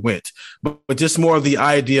where he went, but just more of the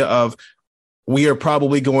idea of we are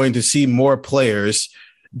probably going to see more players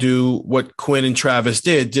do what Quinn and Travis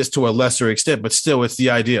did, just to a lesser extent. But still, it's the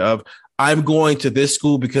idea of I'm going to this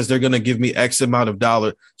school because they're going to give me X amount of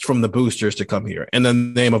dollars from the boosters to come here in the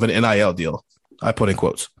name of an NIL deal. I put in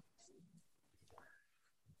quotes.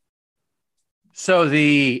 So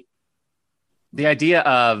the idea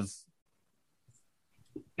of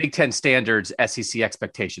Big Ten standards, SEC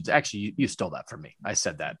expectations. Actually, you stole that from me. I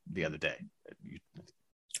said that the other day.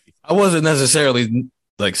 I wasn't necessarily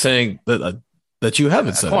like saying that you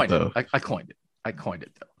haven't said it, though. I coined it,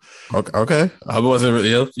 though. Okay. I wasn't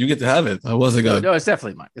really, you get to have it. I wasn't going to. No, it's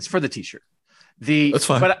definitely mine. It's for the t-shirt. That's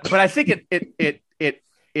fine. But I think it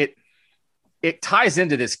ties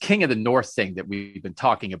into this King of the North thing that we've been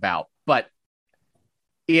talking about. But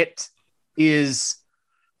it's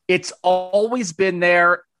always been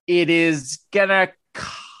there. It is gonna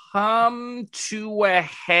come to a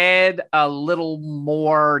head a little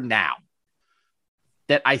more now.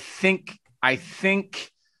 That I think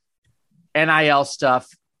NIL stuff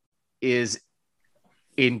is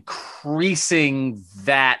increasing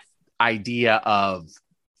that idea of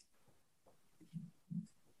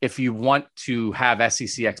if you want to have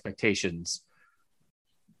SEC expectations,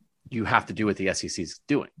 you have to do what the SEC is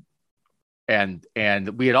doing. And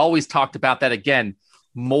we had always talked about that, again,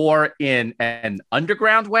 more in an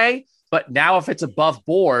underground way. But now if it's above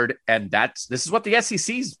board, and this is what the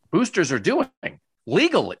SEC's boosters are doing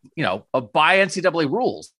legally, by NCAA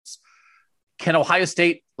rules, can Ohio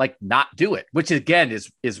State not do it? Which again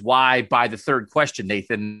is why by the third question,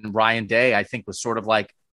 Nathan, Ryan Day, I think, was sort of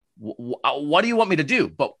like, what do you want me to do?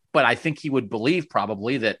 But I think he would believe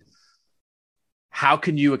probably that how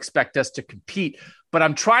can you expect us to compete? But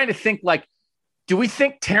I'm trying to think, do we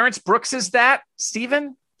think Terrence Brooks is that,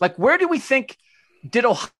 Stephen? Where do we think, did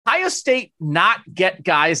Ohio State not get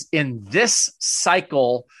guys in this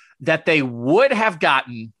cycle that they would have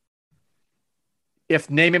gotten if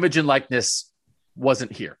name, image, and likeness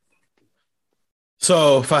wasn't here?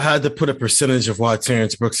 So if I had to put a percentage of why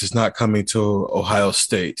Terrence Brooks is not coming to Ohio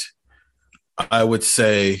State, I would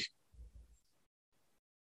say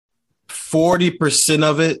 40%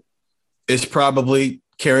 of it is probably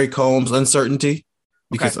Kerry Combs' uncertainty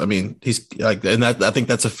because, okay. I mean, he's and I think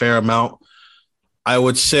that's a fair amount. I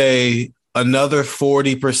would say another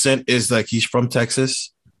 40% is he's from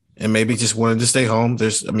Texas and maybe just wanted to stay home.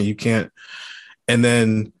 You can't. And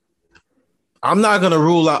then I'm not going to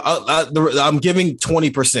rule out. I'm giving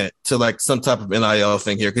 20% to some type of NIL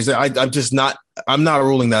thing here because I'm not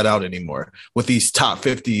ruling that out anymore with these top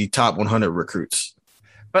 50, top 100 recruits.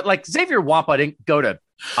 But Xavier Wampa didn't go to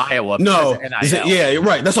Iowa. No, yeah,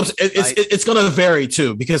 right. That's what it's going to vary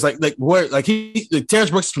too because where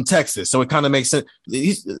Terrence Brooks is from Texas, so it kind of makes sense.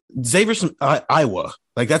 Xavier's from Iowa.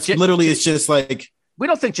 That's literally it's just we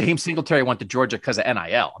don't think Jaheim Singletary went to Georgia because of NIL.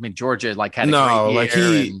 I mean, Georgia had a great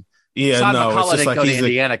year. Sean McCullough didn't go to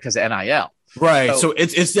Indiana because of NIL. Right. So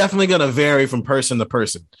it's definitely going to vary from person to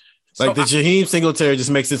person. The Jaheim Singletary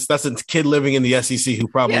just makes it. That's a kid living in the SEC who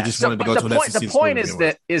probably wanted to go to an SEC. The point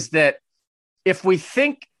is that if we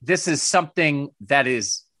think this is something that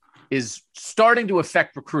is is starting to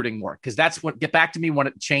affect recruiting more, because that's what, get back to me when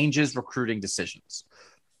it changes recruiting decisions.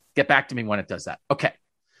 Get back to me when it does that. Okay.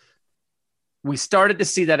 We started to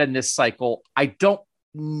see that in this cycle. I don't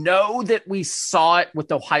know that we saw it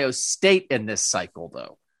with Ohio State in this cycle,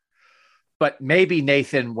 though. But maybe,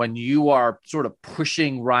 Nathan, when you are sort of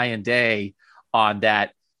pushing Ryan Day on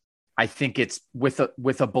that, I think it's with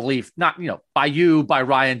a belief, not, by you, by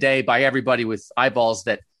Ryan Day, by everybody with eyeballs,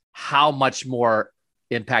 that how much more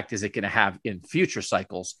impact is it going to have in future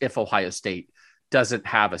cycles if Ohio State doesn't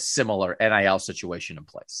have a similar NIL situation in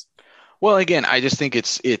place? Well, again, I just think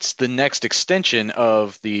it's the next extension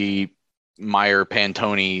of the Meyer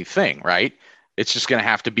Pantoni thing, right? It's just going to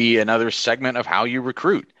have to be another segment of how you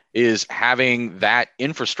recruit, is having that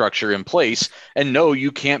infrastructure in place. And no,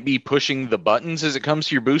 you can't be pushing the buttons as it comes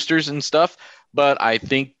to your boosters and stuff, but I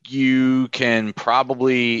think you can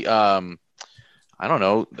probably,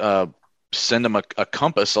 send them a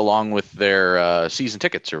compass along with their season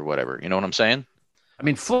tickets or whatever. You know what I'm saying? I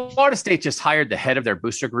mean, Florida State just hired the head of their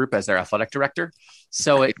booster group as their athletic director.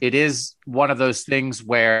 So it is one of those things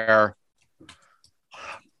where,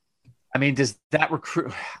 I mean, does that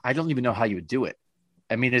recruit? I don't even know how you would do it.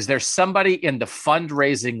 I mean, is there somebody in the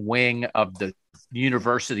fundraising wing of the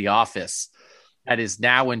university office that is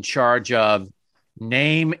now in charge of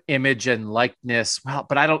name, image, and likeness? Well,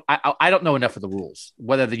 but I don't know enough of the rules,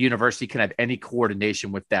 whether the university can have any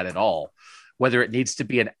coordination with that at all, whether it needs to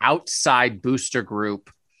be an outside booster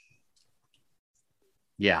group.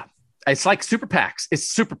 Yeah. It's like super PACs. It's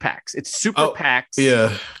super PACs. It's super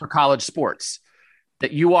PACs for college sports.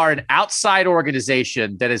 That you are an outside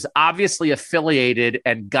organization that is obviously affiliated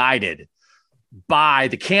and guided by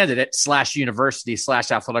the candidate / university /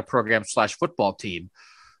 athletic program / football team,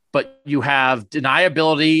 but you have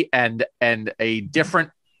deniability and a different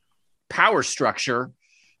power structure,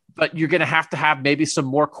 but you're going to have maybe some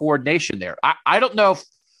more coordination there. I don't know if,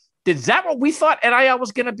 is that what we thought NIL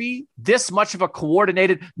was going to be? This much of a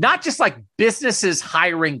coordinated, not just like businesses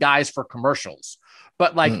hiring guys for commercials,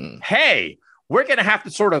 but like, hey, we're going to have to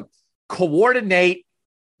sort of coordinate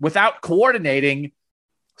without coordinating,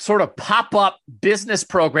 sort of pop up business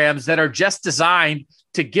programs that are just designed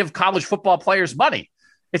to give college football players money.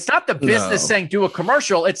 It's not the business saying do a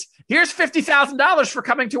commercial. It's here's $50,000 for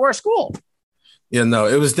coming to our school. Yeah, no,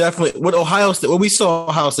 it was definitely what we saw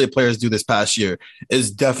Ohio State players do this past year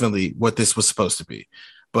is definitely what this was supposed to be.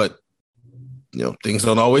 But, things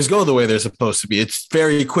don't always go the way they're supposed to be. It's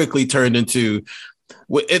very quickly turned into,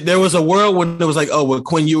 there was a world when it was like, oh, what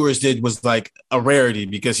Quinn Ewers did was like a rarity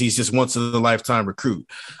because he's just once in a lifetime recruit.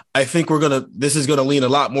 I think this is going to lean a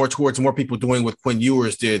lot more towards more people doing what Quinn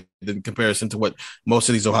Ewers did in comparison to what most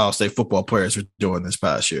of these Ohio State football players are doing this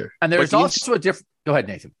past year. And there's also a different, go ahead,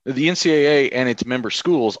 Nathan. The NCAA and its member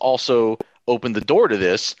schools also opened the door to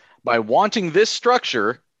this by wanting this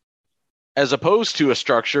structure as opposed to a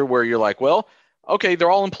structure where you're like, well, okay, they're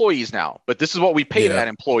all employees now, but this is what we pay that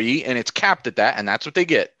employee, and it's capped at that, and that's what they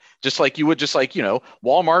get. Just like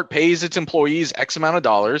Walmart pays its employees X amount of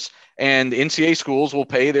dollars, and NCAA schools will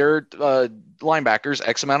pay their linebackers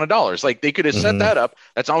X amount of dollars. Like, they could have set that up.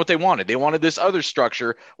 That's not what they wanted. They wanted this other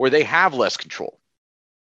structure where they have less control.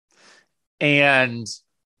 And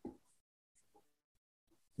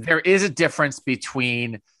there is a difference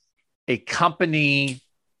between a company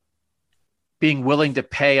being willing to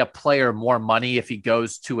pay a player more money if he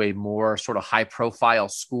goes to a more sort of high profile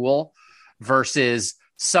school versus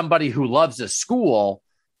somebody who loves a school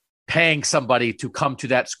paying somebody to come to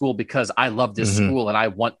that school because I love this school and I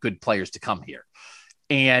want good players to come here.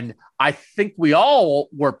 And I think we all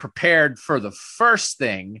were prepared for the first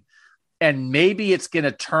thing, and maybe it's going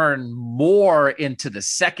to turn more into the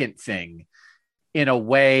second thing in a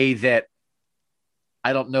way that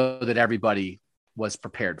I don't know that everybody was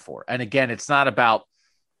prepared for. And again, it's not about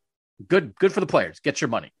good for the players, get your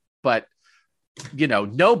money, but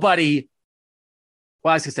nobody,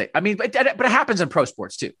 well, I was gonna say, I mean, but it happens in pro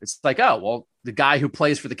sports too. It's like, oh, well, the guy who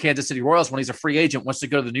plays for the Kansas City Royals when he's a free agent wants to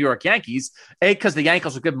go to the New York Yankees, because the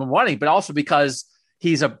Yankees will give him money, but also because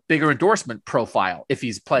he's a bigger endorsement profile if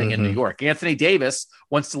he's playing in New York. Anthony Davis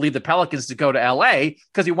wants to leave the Pelicans to go to LA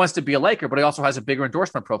because he wants to be a Laker, but he also has a bigger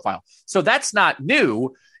endorsement profile. So that's not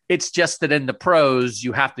new. It's just that in the pros,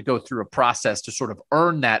 you have to go through a process to sort of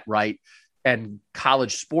earn that right. And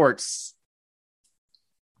college sports,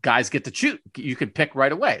 guys get to choose. You can pick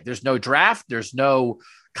right away. There's no draft. There's no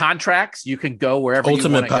contracts. You can go wherever you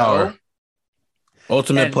want to go.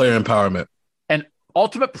 Ultimate player empowerment. And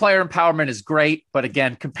ultimate player empowerment is great. But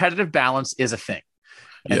again, competitive balance is a thing.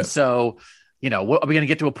 And so, are we going to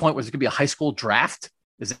get to a point where there's going to be a high school draft?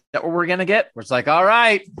 Is that what we're going to get? Where it's like, all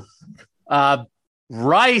right,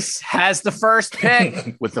 Rice has the first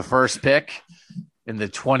pick. With the first pick in the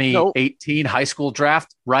 2018 high school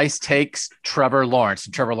draft, Rice takes Trevor Lawrence.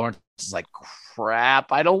 And Trevor Lawrence is like,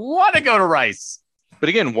 crap, I don't want to go to Rice. But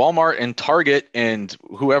again, Walmart and Target and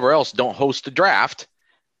whoever else don't host a draft.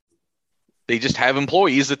 They just have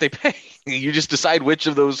employees that they pay. You just decide which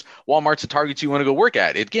of those Walmarts and Targets you want to go work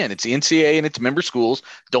at. Again, it's the NCAA and its member schools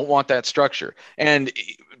don't want that structure. And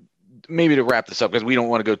maybe to wrap this up, because we don't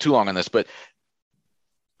want to go too long on this, but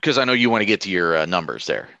because I know you want to get to your numbers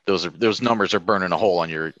there. Those numbers are burning a hole on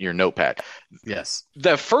your notepad. Yes.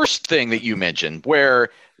 The first thing that you mentioned, where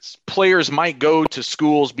players might go to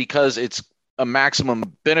schools because it's a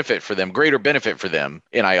maximum benefit for them, greater benefit for them,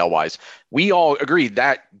 NIL-wise, we all agree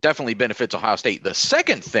that definitely benefits Ohio State. The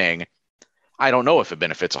second thing, I don't know if it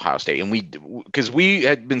benefits Ohio State. And because we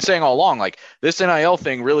had been saying all along, like, this NIL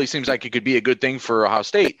thing really seems like it could be a good thing for Ohio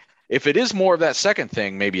State. If it is more of that second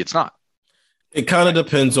thing, maybe it's not. It kind of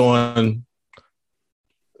depends on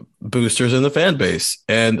boosters in the fan base.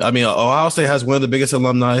 And I mean, Ohio State has one of the biggest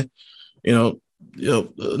alumni,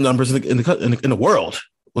 numbers in the world.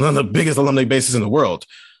 One of the biggest alumni bases in the world.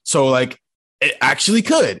 So, like, it actually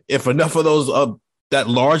could, if enough of those, that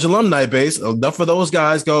large alumni base, enough of those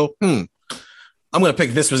guys go, I'm going to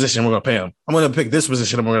pick this position, we're going to pay them. I'm going to pick this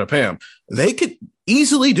position, and we're going to pay them. They could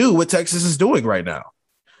easily do what Texas is doing right now.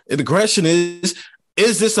 And the question is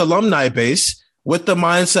this alumni base with the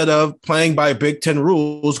mindset of playing by Big Ten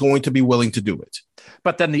rules going to be willing to do it?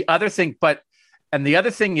 But then the other thing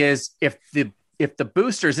is, if the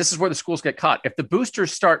boosters, this is where the schools get caught. If the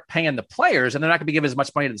boosters start paying the players, and they're not going to be giving as much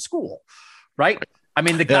money to the school, right? I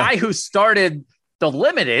mean, the guy who started the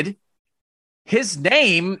Limited, his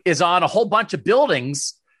name is on a whole bunch of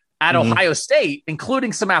buildings at Ohio State,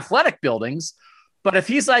 including some athletic buildings. But if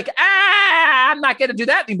he's like, I'm not going to do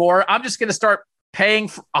that anymore, I'm just going to start paying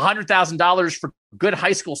 $100,000 for good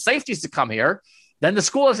high school safeties to come here, then the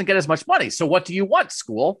school doesn't get as much money. So what do you want,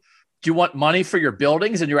 school? Do you want money for your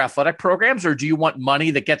buildings and your athletic programs, or do you want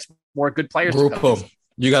money that gets more good players? Group them.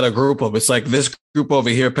 You got a group of. It's like this group over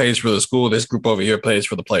here pays for the school. This group over here pays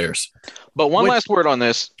for the players. But one last word on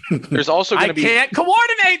this. There's also going to be. I can't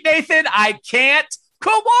coordinate, Nathan. I can't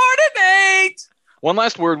coordinate. One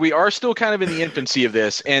last word. We are still kind of in the infancy of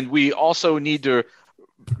this, and we also need to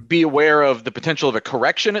be aware of the potential of a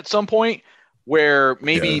correction at some point where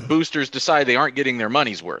maybe boosters decide they aren't getting their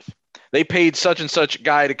money's worth. They paid such and such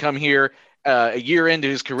guy to come here a year into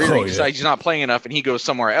his career. He decides he's not playing enough, and he goes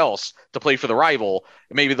somewhere else to play for the rival.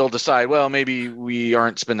 And maybe they'll decide, well, maybe we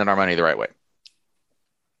aren't spending our money the right way.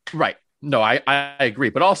 Right. No, I agree.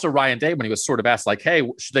 But also Ryan Day, when he was sort of asked, like, hey,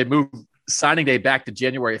 should they move signing day back to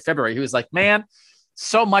January or February? He was like, man,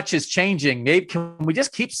 so much is changing. Maybe can we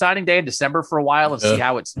just keep signing day in December for a while and see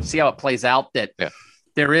how it plays out? That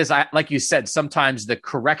there is, like you said, sometimes the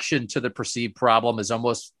correction to the perceived problem is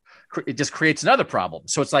almost – it just creates another problem.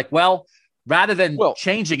 So it's like, well, rather than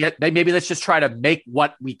changing it, maybe let's just try to make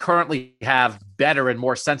what we currently have better and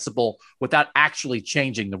more sensible without actually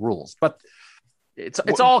changing the rules. But it's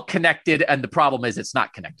all connected, and the problem is it's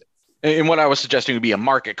not connected. And what I was suggesting would be a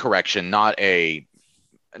market correction, not a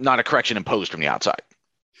correction imposed from the outside.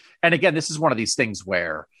 And again, this is one of these things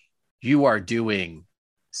where you are doing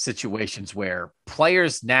situations where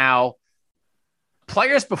players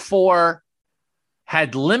before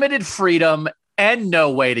had limited freedom and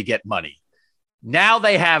no way to get money. Now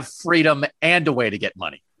they have freedom and a way to get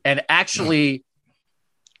money. And actually,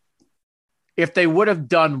 if they would have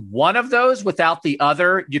done one of those without the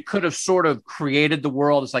other, you could have sort of created the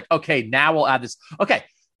world. It's like, okay, now we'll add this. Okay,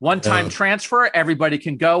 one-time transfer. Everybody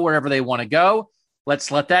can go wherever they want to go. Let's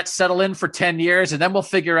let that settle in for 10 years. And then we'll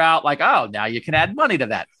figure out like, oh, now you can add money to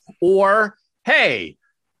that. Or, hey,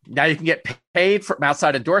 now you can get paid from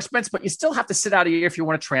outside endorsements, but you still have to sit out a year if you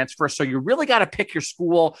want to transfer. So you really got to pick your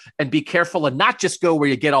school and be careful and not just go where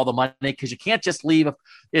you get all the money, because you can't just leave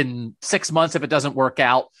in 6 months if it doesn't work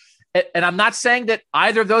out. And I'm not saying that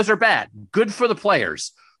either of those are bad. Good for the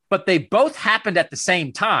players, but they both happened at the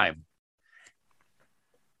same time.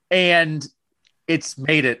 And it's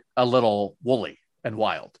made it a little woolly and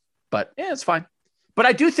wild, but yeah, it's fine. But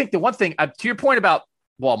I do think the one thing, to your point about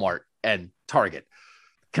Walmart and Target,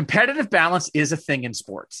 competitive balance is a thing in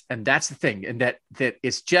sports. And that's the thing. And that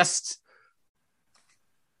it's just,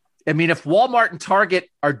 I mean, if Walmart and Target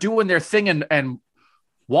are doing their thing and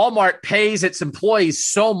Walmart pays its employees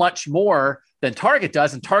so much more than Target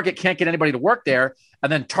does, and Target can't get anybody to work there, and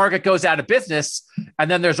then Target goes out of business, and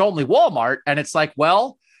then there's only Walmart, and it's like,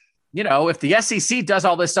 well, you know, if the SEC does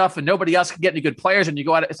all this stuff and nobody else can get any good players and you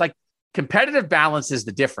go out, it's like, competitive balance is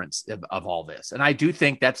the difference of all this. And I do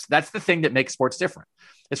think that's the thing that makes sports different.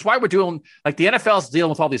 It's why we're doing, like, the NFL is dealing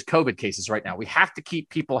with all these COVID cases right now. We have to keep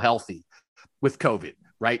people healthy with COVID,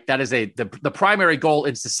 right? That is the primary goal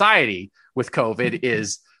in society with COVID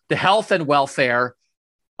is the health and welfare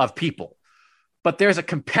of people. But there's a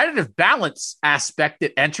competitive balance aspect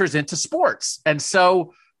that enters into sports. And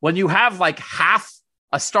so when you have like half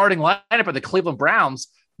a starting lineup of the Cleveland Browns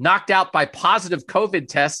knocked out by positive COVID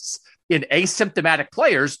tests in asymptomatic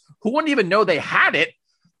players who wouldn't even know they had it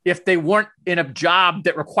if they weren't in a job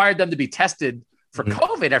that required them to be tested for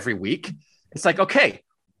COVID every week, it's like, okay,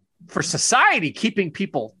 for society, keeping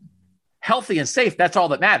people healthy and safe, that's all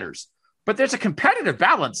that matters. But there's a competitive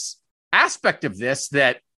balance aspect of this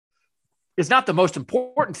that is not the most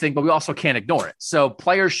important thing, but we also can't ignore it. So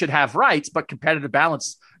players should have rights, but competitive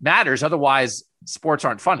balance matters. Otherwise, sports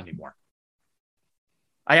aren't fun anymore.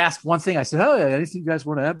 I asked one thing. I said, "Oh, anything you guys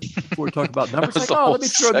want to add before we talk about numbers?" Like, let me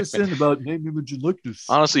throw this in about name, image, and likeness.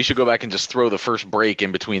 Honestly, you should go back and just throw the first break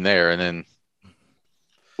in between there, and then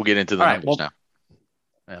we'll get into the numbers now.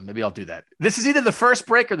 Yeah, maybe I'll do that. This is either the first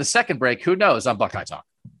break or the second break. Who knows? On Buckeye Talk.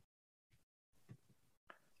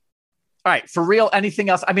 All right, for real, anything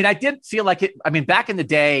else? I mean, I did feel like it. I mean, back in the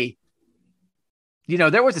day, you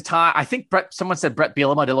know, there was a time, I think someone said Brett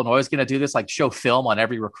Bielema at Illinois is going to do this, like show film on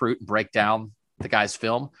every recruit and break down the guy's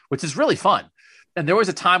film, which is really fun. And there was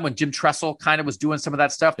a time when Jim Tressel kind of was doing some of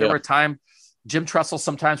that stuff. There were a time Jim Tressel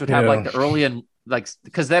sometimes would have like the early and like,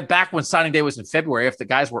 because that back when signing day was in February, if the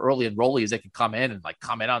guys were early enrollees, they could come in and like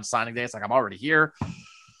come in on signing day. It's like, I'm already here.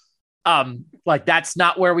 Like that's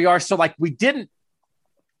not where we are. So like we didn't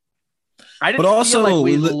feel like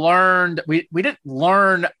we learned. We didn't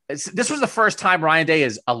learn. This was the first time Ryan Day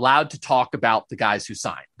is allowed to talk about the guys who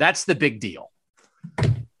signed. That's the big deal.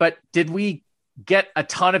 But did we get a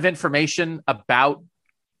ton of information about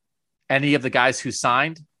any of the guys who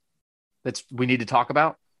signed that we need to talk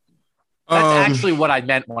about? That's actually what I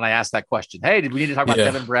meant when I asked that question. Hey, did we need to talk about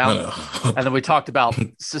Devin Brown? And then we talked about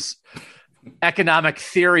economic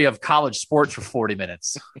theory of college sports for 40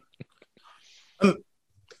 minutes.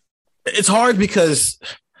 It's hard because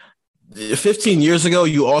 15 years ago,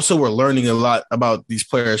 you also were learning a lot about these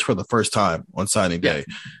players for the first time on signing day.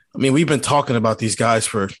 I mean, we've been talking about these guys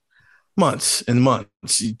for months and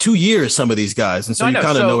months, 2 years, some of these guys. And so you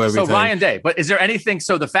kind of know everything. So Ryan Day, but is there anything?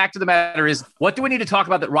 So the fact of the matter is, what do we need to talk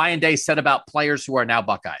about that Ryan Day said about players who are now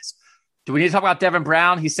Buckeyes? Do we need to talk about Devin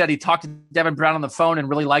Brown? He said he talked to Devin Brown on the phone and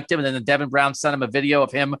really liked him. And then Devin Brown sent him a video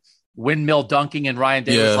of him windmill dunking. And Ryan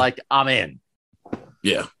Day was like, I'm in.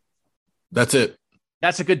 Yeah. That's it.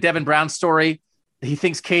 That's a good Devin Brown story. He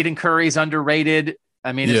thinks Caden Curry is underrated.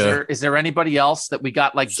 I mean, is there anybody else that we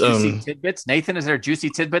got like juicy tidbits? Nathan, is there a juicy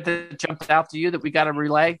tidbit that jumped out to you that we got to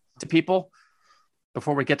relay to people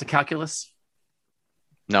before we get to calculus?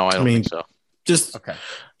 No, I don't think so. Just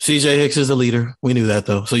CJ Hicks is a leader. We knew that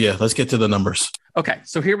though. So let's get to the numbers. Okay,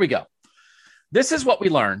 so here we go. This is what we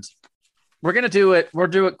learned. We're going to do it. We'll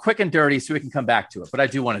do it quick and dirty so we can come back to it, but I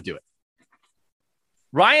do want to do it.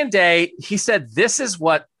 Ryan Day, he said, this is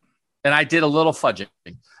what, and I did a little fudging.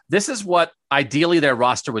 This is what ideally their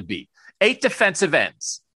roster would be. 8 defensive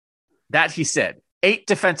ends, that he said. 8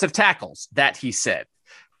 defensive tackles, that he said.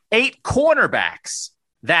 8 cornerbacks,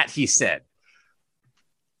 that he said.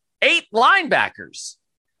 8 linebackers,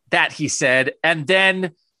 that he said. And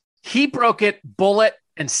then he broke it bullet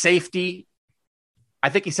and safety. I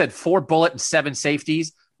think he said 4 bullet and 7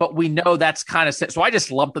 safeties. But we know that's kind of – so I just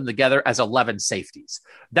lumped them together as 11 safeties.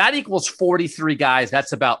 That equals 43 guys.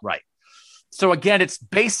 That's about right. So, again, it's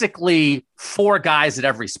basically 4 guys at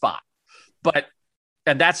every spot. But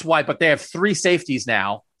they have 3 safeties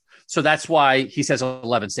now. So that's why he says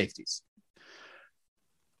 11 safeties.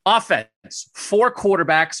 Offense, 4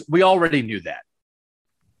 quarterbacks. We already knew that.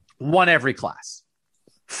 1 every class.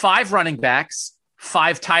 5 running backs,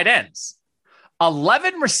 5 tight ends.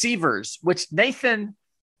 11 receivers, which Nathan –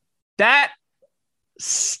 that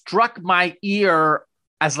struck my ear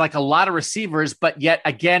as like a lot of receivers, but yet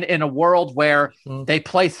again, in a world where they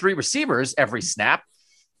play 3 receivers every snap,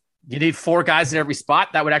 you need 4 guys at every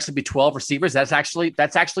spot. That would actually be 12 receivers. That's actually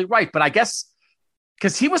right. But I guess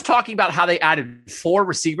because he was talking about how they added 4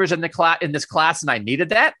 receivers in this class, and I needed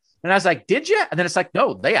that. And I was like, did you? And then it's like,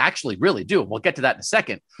 no, they actually really do. We'll get to that in a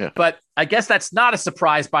second. Yeah. But I guess that's not a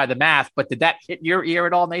surprise by the math. But did that hit your ear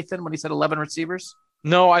at all, Nathan, when he said 11 receivers?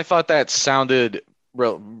 No, I thought that sounded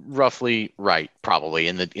roughly right, probably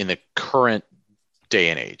in the current day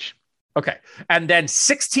and age. Okay. And then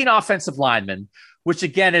 16 offensive linemen, which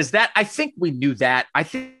again is that I think we knew that. I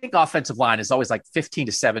think offensive line is always like 15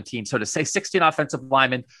 to 17. So to say 16 offensive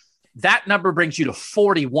linemen, that number brings you to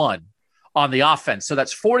 41 on the offense. So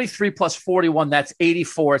that's 43 plus 41. That's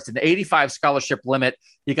 84. It's an 85 scholarship limit.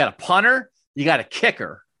 You got a punter, you got a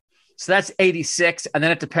kicker. So that's 86. And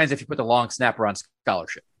then it depends if you put the long snapper on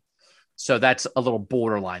scholarship. So that's a little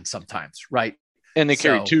borderline sometimes, right? And they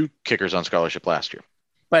carried 2 kickers on scholarship last year.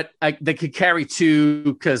 But they could carry 2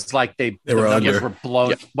 because like the Nuggets were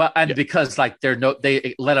blown. Yeah. Well, and because like they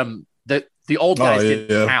let them the old guys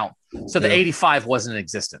didn't count. So the 85 wasn't in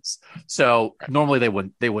existence. So normally they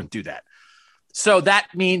wouldn't do that. So that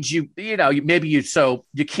means you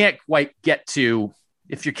can't quite get to,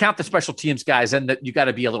 if you count the special teams guys, and that you got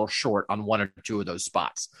to be a little short on 1 or 2 of those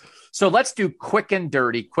spots. So let's do quick and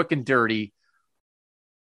dirty.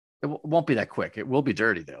 It won't be that quick. It will be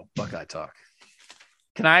dirty though. Buckeye talk.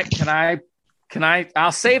 Can I?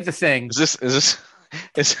 I'll save the thing. Is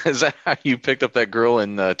that how you picked up that girl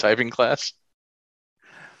in typing class?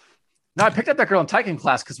 No, I picked up that girl in typing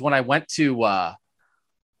class because when we went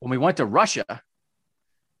to Russia,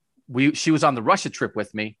 she was on the Russia trip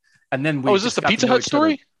with me, and then we. Oh, is this the Pizza Hut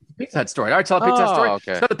story? Pizza Hut story. All right, tell a Pizza Hut story.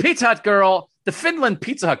 Okay. So the Pizza Hut girl, the Finland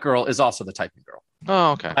Pizza Hut girl, is also the typing girl.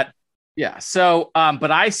 Oh, okay. Yeah. So,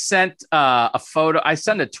 but I sent a photo. I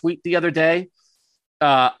sent a tweet the other day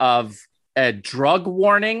of a drug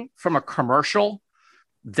warning from a commercial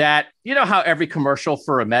that, you know how every commercial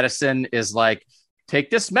for a medicine is like, take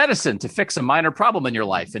this medicine to fix a minor problem in your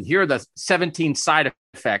life. And here are the 17 side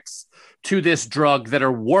effects to this drug that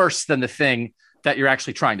are worse than the thing that you're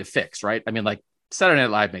actually trying to fix, right? I mean, like Saturday Night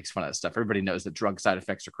Live makes fun of that stuff. Everybody knows that drug side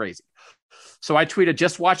effects are crazy. So I tweeted,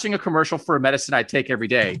 just watching a commercial for a medicine I take every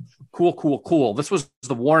day. Cool, cool, cool. This was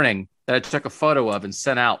the warning that I took a photo of and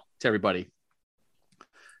sent out to everybody.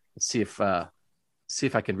 Let's see if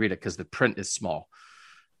I can read it because the print is small.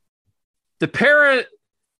 The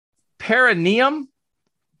perineum,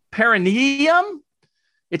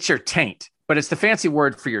 it's your taint, but it's the fancy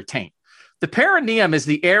word for your taint. The perineum is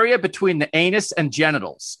the area between the anus and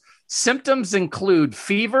genitals. Symptoms include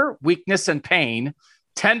fever, weakness, and pain,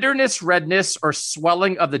 tenderness, redness, or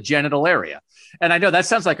swelling of the genital area. And I know that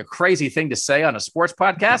sounds like a crazy thing to say on a sports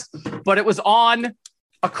podcast, but it was on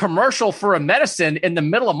a commercial for a medicine in the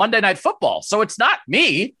middle of Monday Night Football. So it's not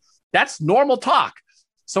me. That's normal talk.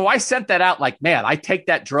 So I sent that out like, man, I take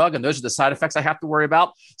that drug and those are the side effects I have to worry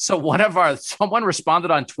about. So someone responded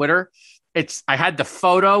on Twitter. I had the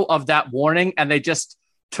photo of that warning and they just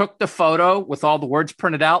took the photo with all the words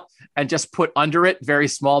printed out and just put under it very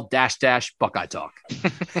small -- Buckeye talk.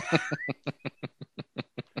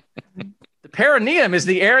 The perineum is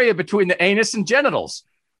the area between the anus and genitals.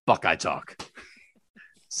 Buckeye talk.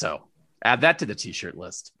 So add that to the t-shirt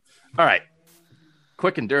list. All right.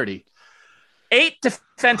 Quick and dirty. 8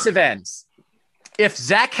 defensive ends. If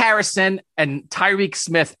Zach Harrison and Tyreek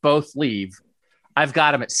Smith both leave, I've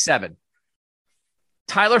got him at 7.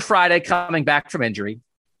 Tyler Friday coming back from injury.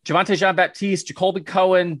 Javonte Jean-Baptiste, Jacoby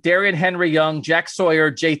Cohen, Darian Henry-Young, Jack Sawyer,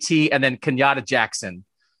 JT, and then Kenyatta Jackson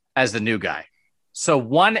as the new guy. So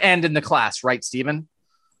 1 end in the class, right, Steven?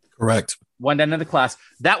 Correct. 1 end in the class.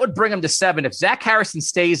 That would bring him to 7. If Zach Harrison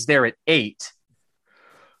stays there at 8,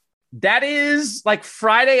 that is like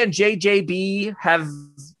Friday and JJB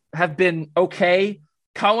have been okay.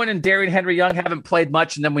 Cohen and Darian Henry-Young haven't played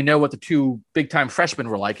much, and then we know what the 2 big-time freshmen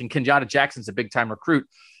were like, and Kenyatta Jackson's a big-time recruit.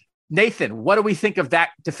 Nathan, what do we think of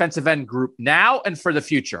that defensive end group now and for the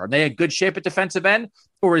future? Are they in good shape at defensive end?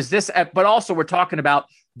 Or is this, but also we're talking about,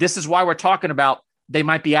 this is why we're talking about they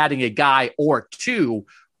might be adding a guy or 2.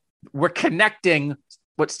 We're connecting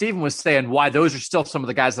what Steven was saying, why those are still some of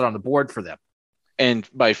the guys that are on the board for them. And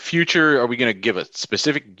by future, are we going to give a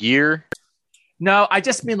specific year? No, I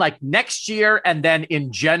just mean like next year and then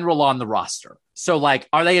in general on the roster. So like,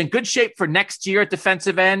 are they in good shape for next year at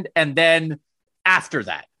defensive end? And then after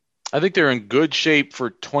that? I think they're in good shape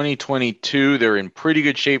for 2022. They're in pretty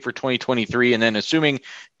good shape for 2023. And then assuming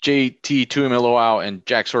JT Tuimoloau and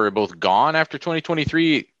Jack Sawyer are both gone after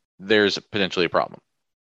 2023, there's potentially a problem.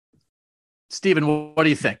 Steven, what do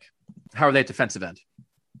you think? How are they at defensive end?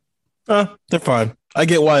 They're fine. I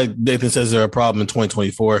get why Nathan says they're a problem in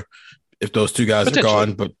 2024 if those 2 guys are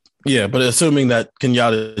gone. But yeah, but assuming that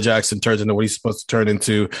Kenyatta Jackson turns into what he's supposed to turn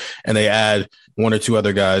into and they add 1 or 2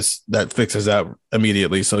 other guys, that fixes that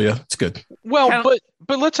immediately. So yeah, it's good. Well,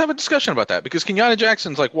 but let's have a discussion about that because Kenyatta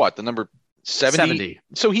Jackson's like what, the number 70?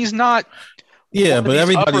 So he's not. Yeah, but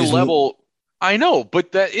everybody's upper level. I know,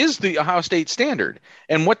 but that is the Ohio State standard.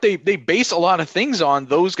 And what they base a lot of things on,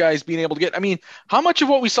 those guys being able to get. I mean, how much of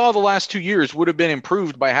what we saw the last 2 years would have been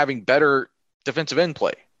improved by having better defensive end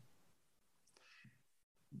play?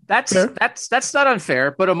 That's not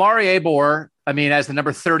unfair. But Amari Abor, I mean, as the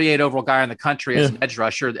number 38 overall guy in the country as an edge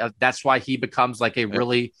rusher, that's why he becomes like a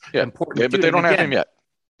really important. Yeah, but they don't have him yet.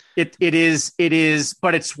 It is,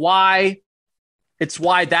 but it's why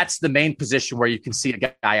that's the main position where you can see a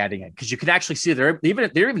guy adding in, because you can actually see they're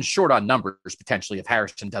even short on numbers potentially if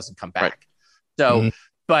Harrison doesn't come back. Right. So,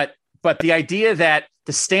 but the idea that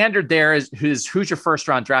the standard there is who's your first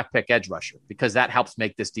round draft pick edge rusher, because that helps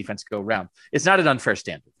make this defense go around. It's not an unfair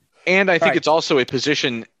standard. And I think it's also a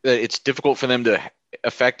position that it's difficult for them to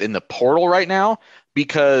affect in the portal right now,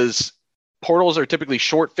 because portals are typically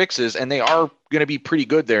short fixes, and they are going to be pretty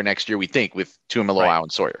good there next year, we think, with Tuimoloau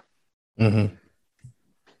and Sawyer. Mm-hmm.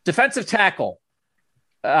 Defensive tackle.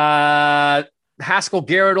 Haskell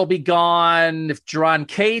Garrett will be gone. If Jerron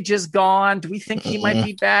Cage is gone, do we think he might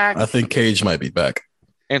be back? I think Cage might be back.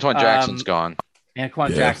 Antoine Jackson's gone.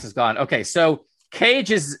 Jackson's gone. Okay, so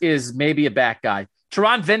Cage is maybe a back guy.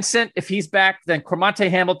 Teron Vincent, if he's back, then Cormonte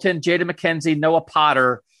Hamilton, Jada McKenzie, Noah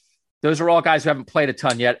Potter. Those are all guys who haven't played a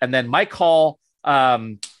ton yet. And then Mike Hall,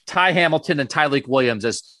 Ty Hamilton, and Tyleik Williams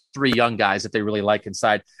as 3 young guys that they really like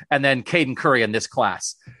inside. And then Caden Curry in this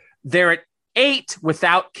class. They're at 8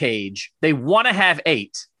 without Cage. They want to have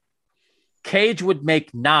 8. Cage would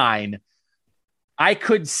make 9. I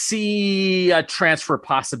could see a transfer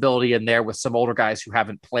possibility in there with some older guys who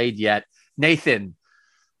haven't played yet. Nathan,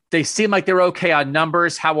 they seem like they're okay on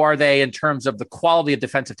numbers. How are they in terms of the quality of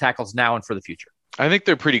defensive tackles now and for the future? I think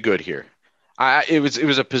they're pretty good here. It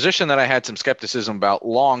was a position that I had some skepticism about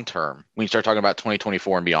long term when you start talking about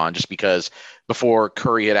 2024 and beyond, just because before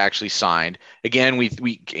Curry had actually signed. Again,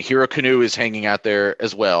 Hero Kanu is hanging out there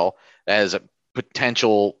as well as a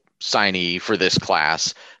potential signee for this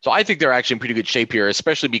class. So I think they're actually in pretty good shape here,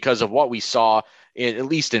 especially because of what we saw at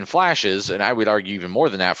least in flashes, and I would argue even more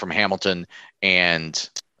than that, from Hamilton and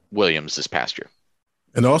Williams this past year.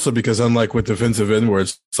 And also because unlike with defensive end, where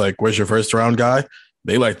it's like, where's your first round guy?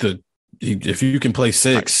 They like to, if you can play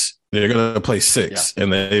 6, they're going to play 6. Yeah.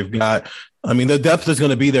 And they've got, I mean, the depth is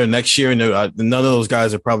going to be there next year. And none of those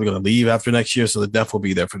guys are probably going to leave after next year. So the depth will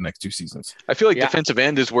be there for the next 2 seasons. I feel like defensive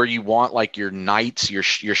end is where you want like your knights, your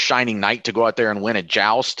shining knight to go out there and win a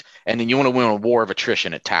joust. And then you want to win a war of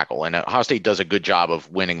attrition at tackle. And Ohio State does a good job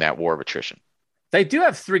of winning that war of attrition. They do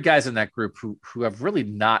have 3 guys in that group who have really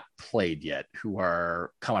not played yet, who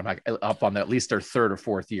are coming back up on at least their 3rd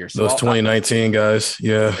or 4th year. So those 2019 guys,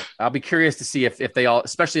 yeah. I'll be curious to see if they all,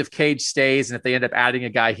 especially if Cage stays and if they end up adding a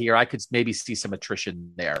guy here, I could maybe see some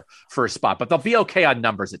attrition there for a spot, but they'll be okay on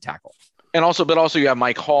numbers at tackle. And also you have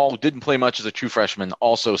Mike Hall, who didn't play much as a true freshman,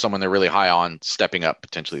 also someone they're really high on stepping up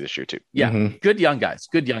potentially this year too. Yeah, Good young guys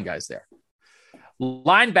there.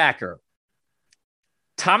 Linebacker,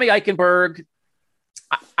 Tommy Eichenberg.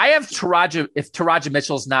 I have Taraja. If Taraja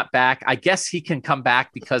Mitchell's not back, I guess he can come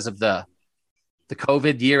back because of the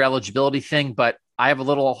COVID year eligibility thing. But I have a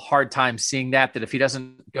little hard time seeing that if he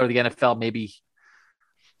doesn't go to the NFL, maybe.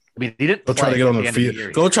 I mean, he didn't. Go try to get on the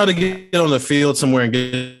field. Go try to get on the field somewhere and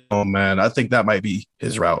get. Oh man, I think that might be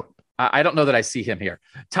his route. I don't know that I see him here.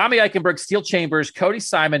 Tommy Eichenberg, Steel Chambers, Cody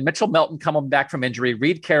Simon, Mitchell Melton coming back from injury,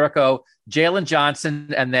 Reed Carrico, Jalen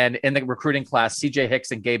Johnson, and then in the recruiting class, CJ Hicks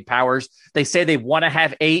and Gabe Powers. They say they want to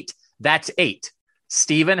have 8. That's 8.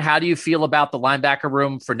 Steven, how do you feel about the linebacker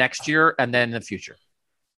room for next year and then in the future?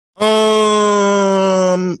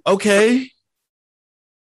 Okay.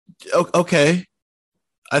 Okay.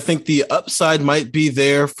 I think the upside might be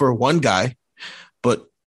there for one guy, but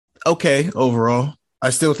okay overall. I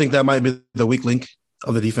still think that might be the weak link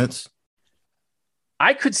of the defense.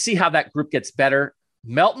 I could see how that group gets better.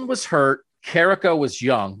 Melton was hurt. Carrico was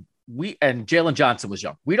young. And Jalen Johnson was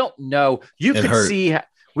young. We don't know. You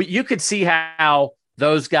could see how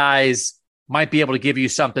those guys might be able to give you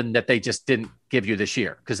something that they just didn't give you this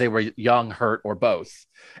year because they were young, hurt, or both.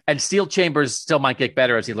 And Steel Chambers still might get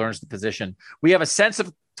better as he learns the position. We have a sense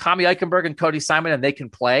of Tommy Eichenberg and Cody Simon, and they can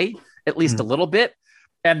play at least a little bit.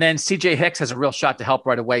 And then CJ Hicks has a real shot to help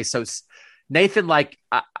right away. So Nathan, I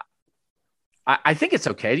think it's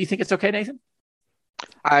okay. Do you think it's okay, Nathan?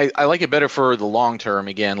 I like it better for the long term,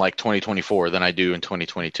 again, like 2024 than I do in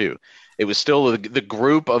 2022. It was still the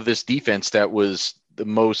group of this defense that was the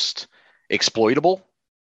most exploitable,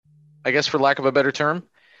 I guess, for lack of a better term.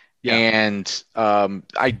 Yeah. And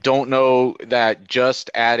I don't know that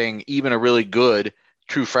just adding even a really good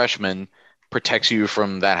true freshman protects you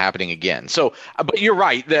from that happening again. So, but you're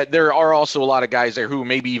right that there are also a lot of guys there who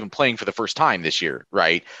may be even playing for the first time this year,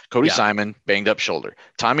 right? Cody Simon, banged up shoulder.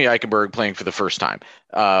 Tommy Eichenberg playing for the first time.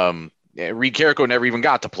 Reed Carrico never even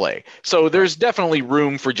got to play. So there's definitely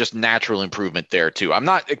room for just natural improvement there too. I'm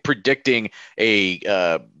not predicting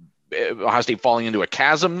a Ohio State falling into a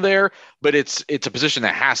chasm there, but it's a position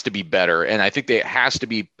that has to be better, and I think it has to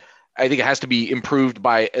be improved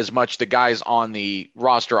by as much the guys on the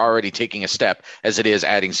roster already taking a step as it is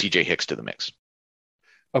adding CJ Hicks to the mix.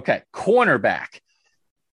 Okay, cornerback.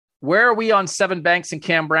 Where are we on Sevyn Banks and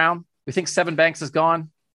Cam Brown? We think Sevyn Banks is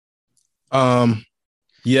gone?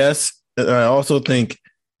 Yes. I also think,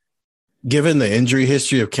 given the injury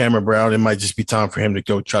history of Cameron Brown, it might just be time for him to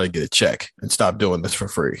go try to get a check and stop doing this for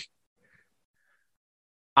free.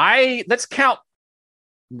 Let's count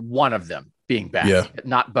one of them being back,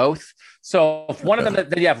 not both. So if one of them,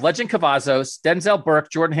 then you have Legend Cavazos, Denzel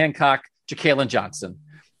Burke, Jordan Hancock, Jakailin Johnson,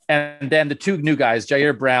 and then the two new guys,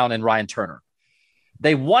 Jair Brown and Ryan Turner.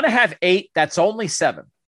 They want to have 8. That's only 7.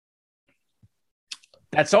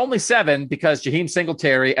 That's only 7 because Jaheim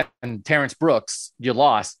Singletary and Terrence Brooks, you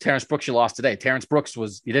lost. Terrence Brooks, you lost today. Terrence Brooks you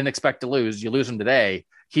didn't expect to lose. You lose him today.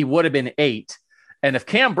 He would have been 8. And if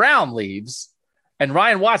Cam Brown leaves and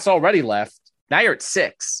Ryan Watts already left, now you're at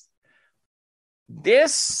 6.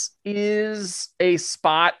 This is a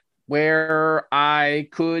spot where I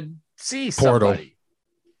could see portal. Somebody.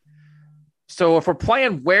 So if we're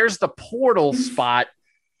playing where's the portal spot,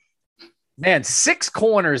 man, 6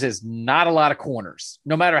 corners is not a lot of corners.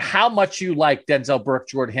 No matter how much you like Denzel Burke,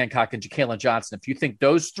 Jordan Hancock, and Jakailin Johnson, if you think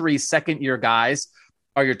those 3 second-year guys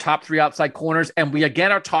are your top 3 outside corners, and we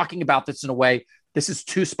again are talking about this in a way, this is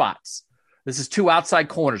 2 spots. This is 2 outside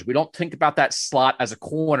corners. We don't think about that slot as a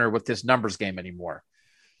corner with this numbers game anymore.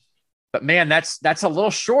 But, man, that's a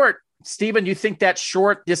little short. Steven, you think that's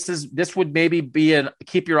short? This would maybe be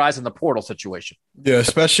keep your eyes on the portal situation. Yeah,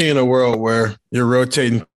 especially in a world where you're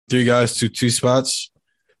rotating 3 guys to 2 spots.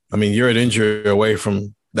 I mean, you're an injury away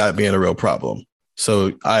from that being a real problem.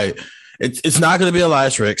 So it's not going to be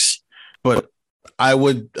Elias Ricks, but I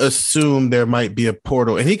would assume there might be a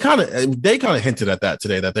portal. And they kind of hinted at that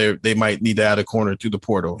today, that they might need to add a corner to the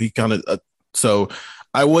portal. So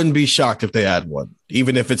I wouldn't be shocked if they add one,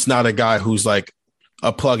 even if it's not a guy who's like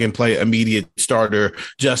a plug and play immediate starter,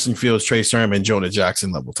 Justin Fields, Trey Sermon, Jonah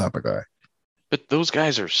Jackson level type of guy. But those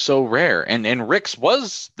guys are so rare. And Ricks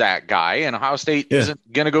was that guy, and Ohio State isn't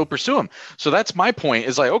going to go pursue him. So that's my point,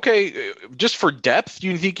 is like, okay, just for depth, do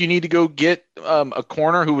you think you need to go get a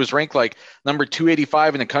corner who was ranked like number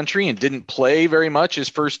 285 in the country and didn't play very much his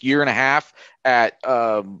first year and a half at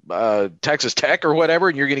Texas Tech or whatever,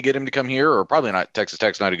 and you're going to get him to come here? Or probably not. Texas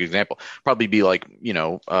Tech's not a good example. Probably be like,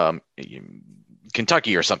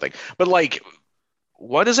 Kentucky or something. But like,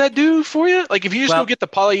 what does that do for you? Like, if you just go get the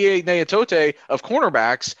Palaie Neatote of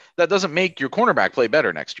cornerbacks, that doesn't make your cornerback play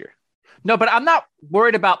better next year. No, but I'm not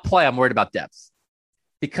worried about play. I'm worried about depth.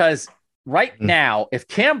 Because right now, if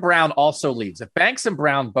Cam Brown also leaves, if Banks and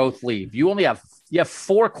Brown both leave, you have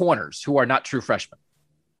 4 corners who are not true freshmen.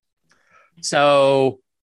 So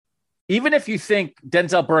even if you think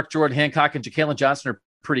Denzel Burke, Jordan Hancock, and Jakailin Johnson are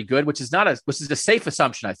pretty good, which is a safe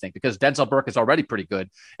assumption, I think, because Denzel Burke is already pretty good,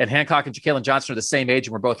 and Hancock and Jakailin Johnson are the same age,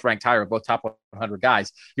 and we're both ranked higher, we're both top 100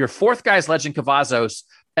 guys. Your 4th guy is Legend Cavazos,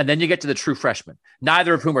 and then you get to the true freshmen,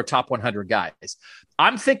 neither of whom are top 100 guys.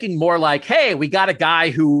 I'm thinking more like, hey, we got a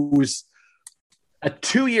guy who's a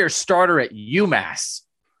 2-year starter at UMass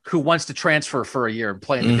who wants to transfer for a year and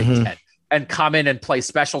play in the Big Ten and come in and play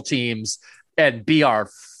special teams and be our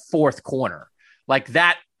 4th corner. Like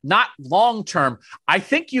that. Not long-term. I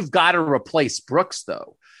think you've got to replace Brooks,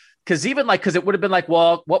 though. Because it would have been like,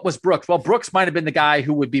 well, what was Brooks? Well, Brooks might have been the guy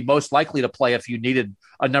who would be most likely to play if you needed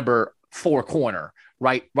a number 4 corner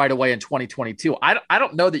right away in 2022. I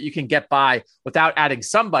don't know that you can get by without adding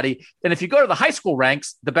somebody. And if you go to the high school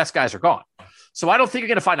ranks, the best guys are gone. So I don't think you're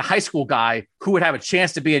going to find a high school guy who would have a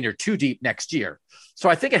chance to be in your 2 deep next year. So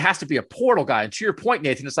I think it has to be a portal guy. And to your point,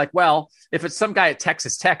 Nathan, it's like, well, if it's some guy at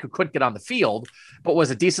Texas Tech who couldn't get on the field, but was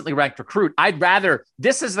a decently ranked recruit,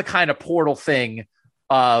 this is the kind of portal thing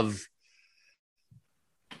of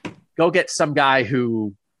go get some guy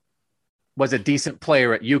who was a decent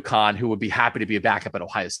player at UConn who would be happy to be a backup at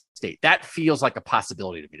Ohio State. That feels like a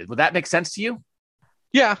possibility to me. Would that make sense to you?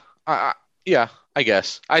 Yeah. Yeah, I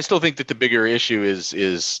guess. I still think that the bigger issue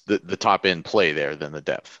is the top end play there than the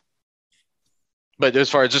depth. But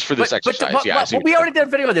as far as just for this exercise, we already did a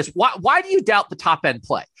video of this. Why do you doubt the top end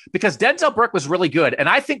play? Because Denzel Burke was really good, and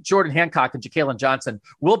I think Jordan Hancock and Jakailin Johnson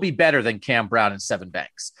will be better than Cam Brown and Sevyn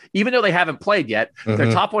Banks, even though they haven't played yet.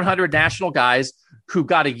 They're top 100 national guys who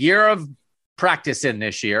got a year of practice in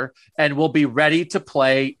this year and will be ready to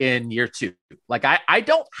play in year 2. Like I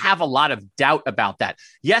don't have a lot of doubt about that.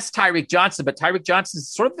 Yes, Tyreek Johnson, but Tyreek Johnson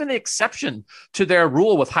is sort of an exception to their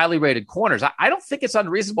rule with highly rated corners. I don't think it's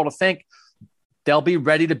unreasonable to think they'll be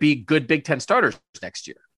ready to be good Big Ten starters next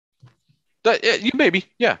year. Maybe.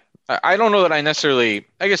 Yeah. I don't know that I necessarily.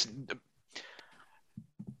 I guess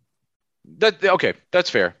that okay. That's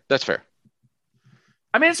fair. That's fair.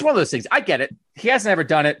 I mean, it's one of those things. I get it. He hasn't ever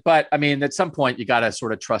done it, but I mean, at some point, you got to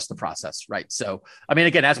sort of trust the process, right? So, I mean,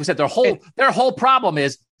 again, as we said, their whole problem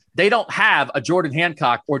is they don't have a Jordan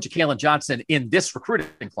Hancock or Jalen Johnson in this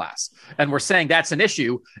recruiting class, and we're saying that's an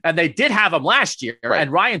issue. And they did have them last year. Right.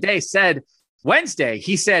 And Ryan Day said Wednesday,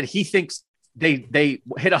 he said he thinks they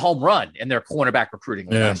hit a home run in their cornerback recruiting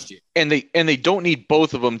last year, and they don't need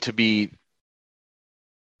both of them to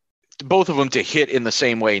hit in the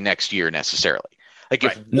same way next year necessarily. Like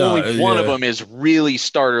if only one of them is really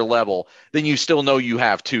starter level, then you still know you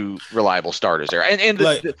have two reliable starters there. And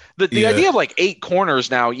the idea of like 8 corners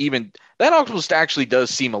now, even that almost actually does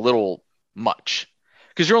seem a little much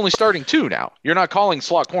because you're only starting 2 now. You're not calling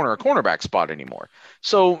slot corner a cornerback spot anymore.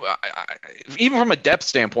 So even from a depth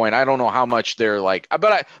standpoint, I don't know how much they're like.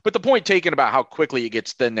 But the point taken about how quickly it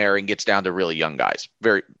gets thin there and gets down to really young guys.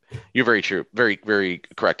 You're very true. Very, very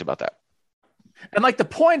correct about that. And like the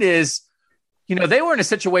point is, you know, they were in a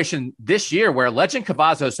situation this year where Legend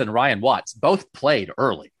Cavazos and Ryan Watts both played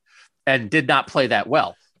early and did not play that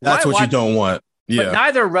well. That's Ryan Watts, you don't want. Yeah. But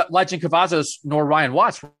neither Legend Cavazos nor Ryan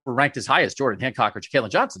Watts were ranked as high as Jordan Hancock or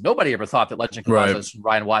Jalen Johnson. Nobody ever thought that Legend Cavazos and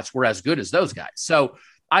Ryan Watts were as good as those guys. So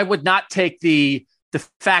I would not take the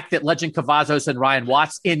fact that Legend Cavazos and Ryan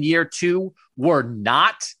Watts in year 2 were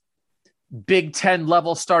not Big Ten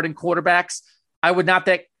level starting quarterbacks. I would not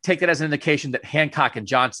take that as an indication that Hancock and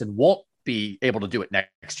Johnson won't be able to do it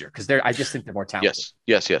next year because I just think they're more talented.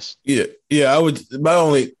 Yes. Yeah. I would. My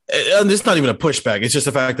only, and it's not even a pushback. It's just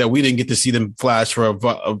the fact that we didn't get to see them flash for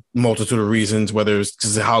a multitude of reasons, whether it's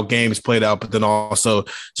because of how games played out, but then also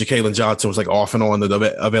Jalen Johnson was like off and on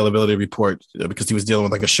the availability report because he was dealing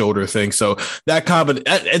with like a shoulder thing. So that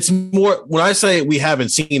it's more when I say we haven't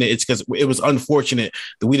seen it, it's because it was unfortunate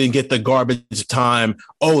that we didn't get the garbage time.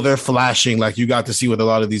 Oh, they're flashing like you got to see with a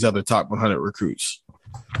lot of these other top 100 recruits.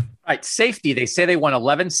 All right, safety. They say they won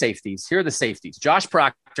 11 safeties. Here are the safeties: Josh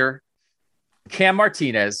Proctor, Cam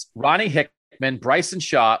Martinez, Ronnie Hickman, Bryson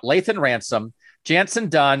Shaw, Lathan Ransom, Jansen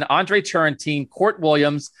Dunn, Andre Turrentine, Court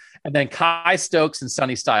Williams, and then Kai Stokes and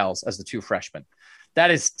Sonny Styles as the 2 freshmen.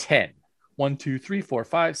 That is 10. 1, 2, 3, 4,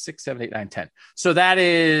 5, 6, 7, 8, 9, 10. So that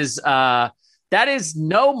is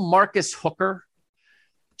no Marcus Hooker,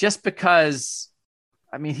 just because,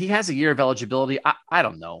 I mean, he has a year of eligibility. I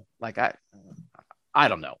don't know. Like I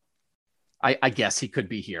don't know. I guess he could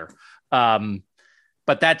be here.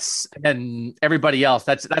 But that's, and everybody else,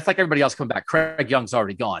 that's like everybody else coming back. Craig Young's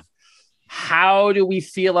already gone. How do we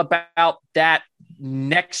feel about that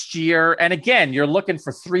next year? And again, you're looking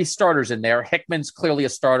for 3 starters in there. Hickman's clearly a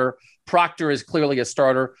starter. Proctor is clearly a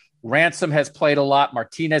starter. Ransom has played a lot.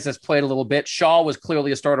 Martinez has played a little bit. Shaw was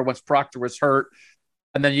clearly a starter once Proctor was hurt.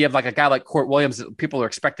 And then you have like a guy like Court Williams that people are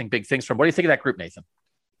expecting big things from. What do you think of that group, Nathan?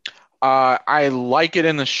 I like it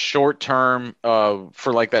in the short term.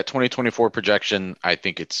 For like that 2024 projection, I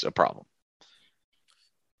think it's a problem.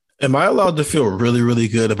 Am I allowed to feel really, really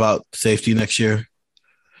good about safety next year?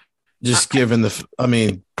 Just given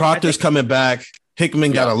Proctor's coming back.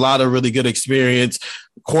 Hickman got a lot of really good experience.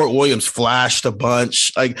 Court Williams flashed a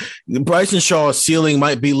bunch. Like Bryson Shaw's ceiling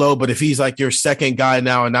might be low, but if he's like your second guy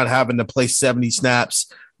now and not having to play 70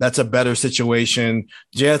 snaps, that's a better situation.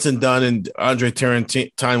 Jansen Dunn and Andre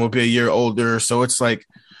Turrentine will be a year older. So it's like,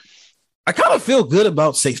 I kind of feel good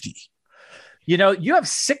about safety. You know, you have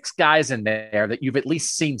 6 guys in there that you've at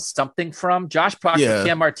least seen something from. Josh Proctor,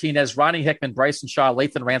 Cam Martinez, Ronnie Hickman, Bryson Shaw,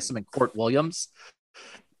 Lathan Ransom, and Court Williams.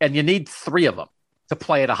 And you need 3 of them to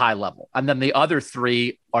play at a high level. And then the other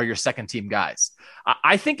 3 are your second team guys.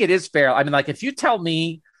 I think it is fair. I mean, like if you tell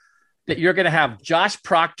me that you're going to have Josh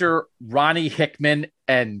Proctor, Ronnie Hickman,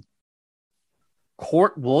 and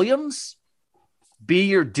Court Williams be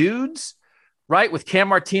your dudes, right? With Cam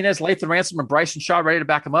Martinez, Lathan Ransom, and Bryson Shaw ready to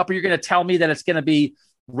back them up? Or you're going to tell me that it's going to be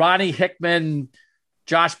Ronnie Hickman,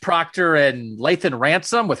 Josh Proctor, and Lathan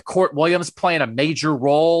Ransom with Court Williams playing a major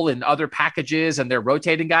role in other packages and they're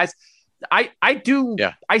rotating guys? I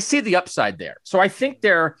see the upside there. So I think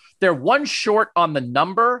they're 1 short on the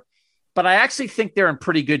number, but I actually think they're in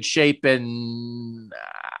pretty good shape, and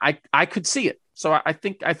I could see it. So I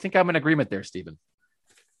think I'm in agreement there, Stephen.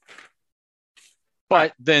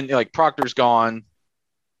 But then like Proctor's gone,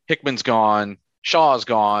 Hickman's gone, Shaw's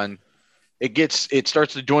gone. It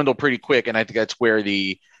starts to dwindle pretty quick, and I think that's where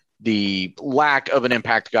the lack of an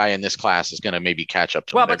impact guy in this class is going to maybe catch up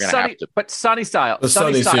to them. But Sonny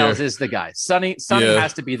Styles is the guy. Sonny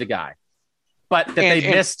has to be the guy. But they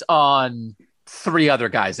missed on 3 other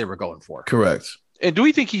guys they were going for. Correct. And do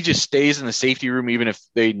we think he just stays in the safety room even if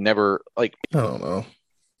they never like? I don't know.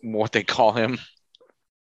 what they call him.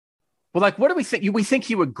 Well, like, what do we think? We think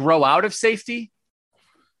he would grow out of safety?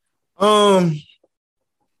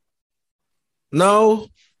 No,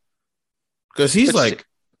 because he's like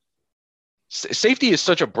safety is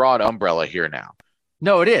such a broad umbrella here now.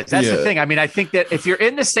 No, it is. That's the thing. I mean, I think that if you're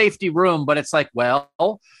in the safety room, but it's like, well,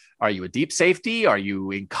 are you a deep safety? Are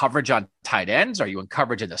you in coverage on tight ends? Are you in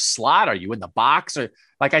coverage in the slot? Are you in the box? Or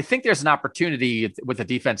like, I think there's an opportunity with a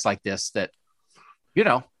defense like this that,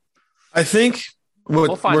 I think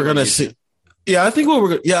what we're going to see. Yeah, I think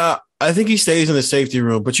I think he stays in the safety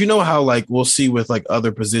room, but you know how like we'll see with like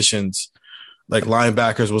other positions, like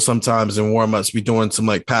linebackers will sometimes in warmups be doing some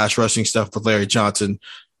like pass rushing stuff with Larry Johnson,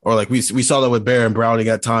 or like we saw that with Baron Browning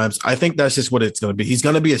at times. I think that's just what it's going to be. He's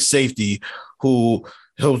going to be a safety who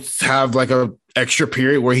he'll have like a extra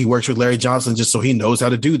period where he works with Larry Johnson just so he knows how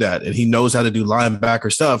to do that. And he knows how to do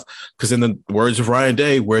linebacker stuff because in the words of Ryan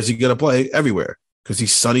Day, where's he going to play? Everywhere, because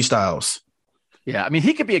he's Sonny Styles. Yeah. I mean,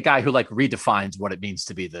 he could be a guy who like redefines what it means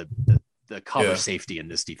to be the cover safety in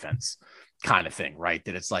this defense kind of thing, right?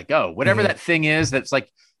 That it's like, oh, whatever that thing is, that's like,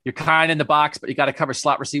 you're kind of in the box, but you got to cover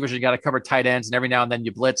slot receivers. You got to cover tight ends, and every now and then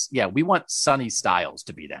you blitz. Yeah, we want Sonny Styles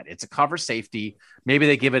to be that. It's a cover safety. Maybe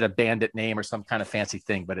they give it a bandit name or some kind of fancy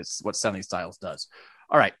thing, but it's what Sonny Styles does.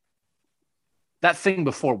 All right. That thing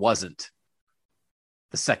before wasn't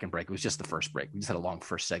the second break. It was just the first break. We just had a long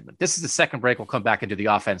first segment. This is the second break. We'll come back and do the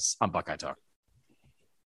offense on Buckeye Talk.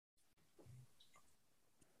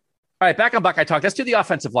 All right, back on Buckeye Talk. Let's do the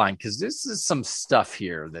offensive line because this is some stuff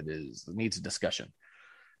here that needs a discussion.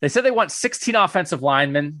 They said they want 16 offensive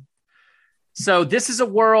linemen. So this is a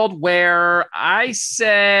world where I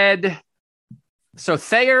said, so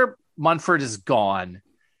Thayer Munford is gone.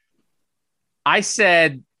 I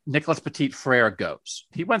said Nicholas Petit-Frere goes.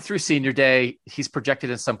 He went through senior day. He's projected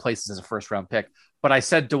in some places as a first-round pick. But I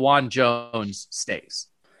said DeJuan Jones stays.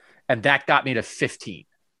 And that got me to 15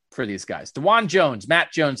 for these guys. DeJuan Jones,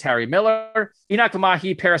 Matt Jones, Harry Miller, Enoch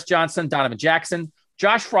Lamahi, Paris Johnson, Donovan Jackson,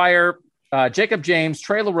 Josh Fryer, Jacob James,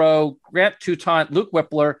 Trey LaRoe, Grant Toutant, Luke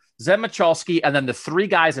Whippler, Zen Michalski, and then the three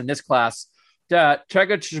guys in this class, Trega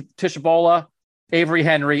Tishabola, Avery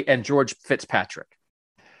Henry, and George Fitzpatrick.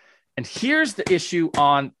 And here's the issue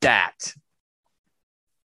on that.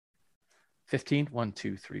 15, 1,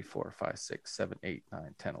 2, 3, 4, 5, 6, 7, 8,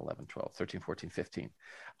 9, 10, 11, 12, 13, 14, 15.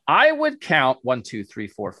 I would count 1, 2, 3,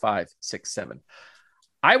 4, 5, 6, 7.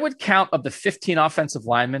 I would count of the 15 offensive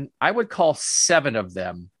linemen, I would call 7 of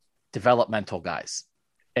them developmental guys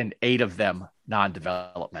and 8 of them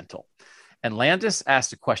non-developmental. And Landis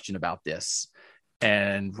asked a question about this,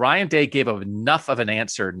 and Ryan Day gave enough of an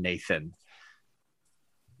answer, Nathan.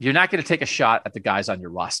 You're not going to take a shot at the guys on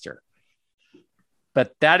your roster,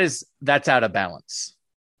 but that's out of balance.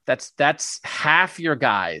 That's half your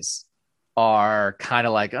guys are kind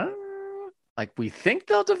of like we think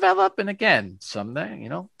they'll develop. And again, someday,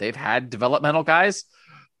 they've had developmental guys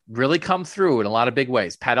really come through in a lot of big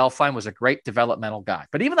ways. Pat Elflein was a great developmental guy,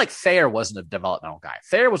 but even like Thayer wasn't a developmental guy.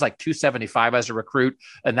 Thayer was like 275 as a recruit,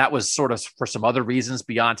 and that was sort of for some other reasons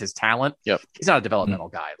beyond his talent. Yep. He's not a developmental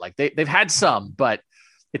guy. Like they've had some, but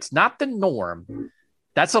it's not the norm.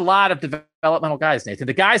 That's a lot of developmental guys, Nathan.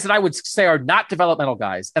 The guys that I would say are not developmental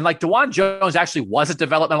guys, and like DeJuan Jones actually was a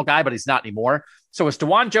developmental guy, but he's not anymore. So it's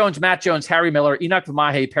DeJuan Jones, Matt Jones, Harry Miller, Enoch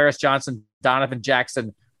Lamahi, Paris Johnson, Donovan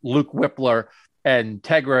Jackson, Luke Whippler, and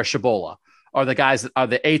Tegra Shabola are the guys that are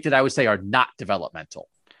the 8 that I would say are not developmental.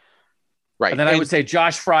 Right. And then I would say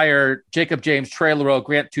Josh Fryer, Jacob James, Trey LaRoe,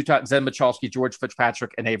 Grant Toutant, Zen Michalski, George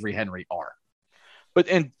Fitzpatrick, and Avery Henry are.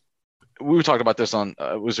 And we were talking about this we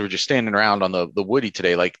were just standing around on the Woody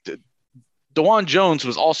today. Like DeJuan Jones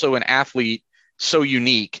was also an athlete so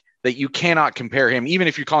unique that you cannot compare him, even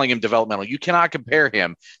if you're calling him developmental, you cannot compare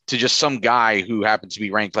him to just some guy who happens to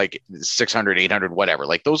be ranked like 600, 800, whatever.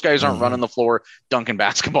 Like those guys aren't running the floor, dunking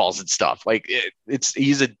basketballs and stuff. Like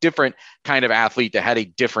he's a different kind of athlete that had a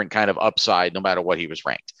different kind of upside, no matter what he was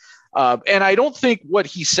ranked. And I don't think what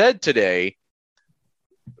he said today,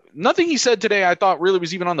 nothing he said today, I thought really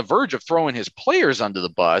was even on the verge of throwing his players under the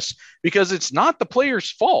bus, because it's not the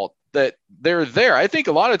players' fault that they're there. I think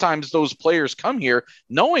a lot of times those players come here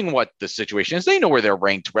knowing what the situation is. They know where they're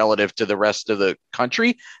ranked relative to the rest of the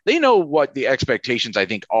country. They know what the expectations, I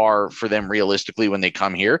think, are for them realistically when they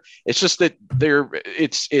come here. It's just that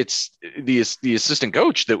it's the assistant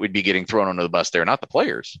coach that would be getting thrown under the bus there, not the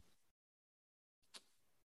players.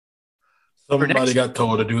 Somebody got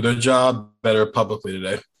told to do their job better publicly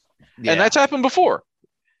today. Yeah. And that's happened before.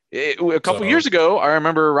 A couple years ago, I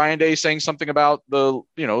remember Ryan Day saying something about the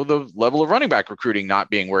level of running back recruiting not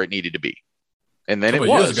being where it needed to be. And then it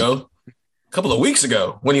was. Years ago. couple of weeks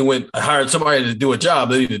ago when he hired somebody to do a job.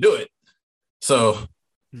 They need to do it. So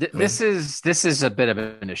this is a bit of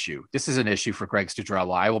an issue. This is an issue for Greg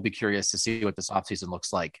Studrawa. I will be curious to see what this offseason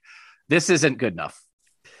looks like. This isn't good enough.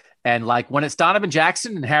 And like when it's Donovan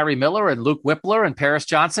Jackson and Harry Miller and Luke Whippler and Paris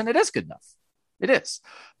Johnson, it is good enough. It is.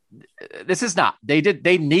 This is not. They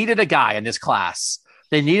needed a guy in this class.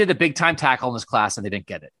 They needed a big time tackle in this class, and they didn't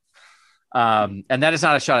get it. And that is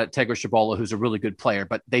not a shot at Tegra Shabola, who's a really good player,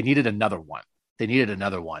 but they needed another one.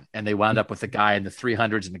 And they wound up with a guy in the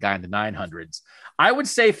 300s and the guy in the 900s. I would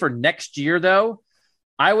say for next year, though,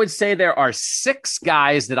 I would say there are 6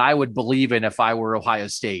 guys that I would believe in if I were Ohio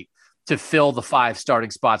State to fill the 5 starting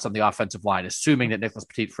spots on the offensive line, assuming that Nicholas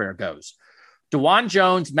Petit-Frere goes. DeJuan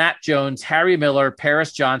Jones, Matt Jones, Harry Miller,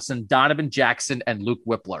 Paris Johnson, Donovan Jackson, and Luke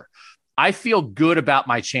Whippler. I feel good about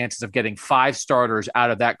my chances of getting 5 starters out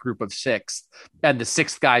of that group of 6, and the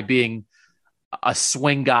 6th guy being a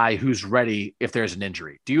swing guy who's ready if there's an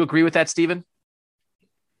injury. Do you agree with that, Stephen?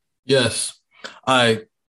 Yes. I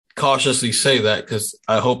cautiously say that because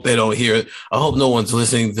I hope they don't hear it. I hope no one's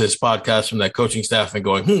listening to this podcast from that coaching staff and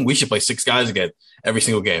going, we should play 6 guys again every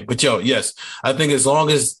single game. But yes, I think as long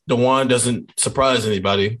as DeJuan doesn't surprise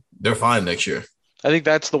anybody, they're fine next year. I think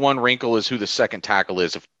that's the one wrinkle is who the second tackle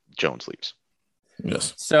is if Jones leaves.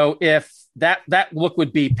 Yes. So if that look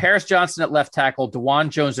would be Paris Johnson at left tackle, DeJuan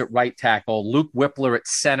Jones at right tackle, Luke Whippler at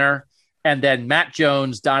center, and then Matt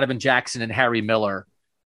Jones, Donovan Jackson, and Harry Miller.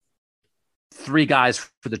 3 guys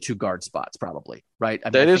for the 2 guard spots, probably, right? I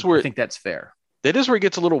think that's fair. That is where it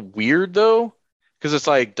gets a little weird, though, because it's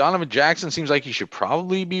like Donovan Jackson seems like he should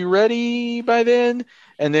probably be ready by then.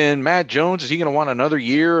 And then Matt Jones, is he going to want another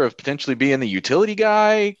year of potentially being the utility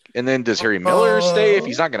guy? And then does Harry Miller stay if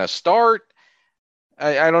he's not going to start?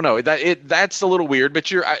 I don't know. That's a little weird, but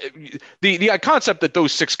the concept that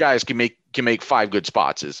those 6 guys can make 5 good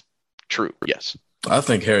spots is true. Yes. I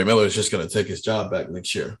think Harry Miller is just going to take his job back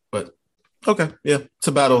next year, but okay. Yeah. It's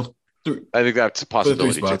a battle. I think that's a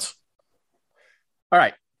possibility. 3 spots. All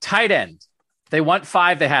right. Tight end. They want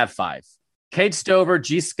 5. They have 5. Cade Stover,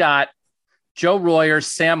 G. Scott, Joe Royer,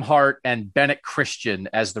 Sam Hart, and Bennett Christian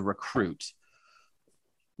as the recruit.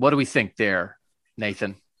 What do we think there,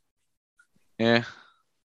 Nathan? Yeah.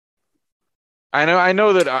 I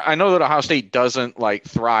know that Ohio State doesn't like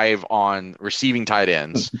thrive on receiving tight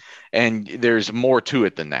ends, and there's more to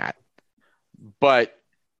it than that. But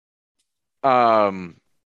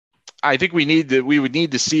I think we would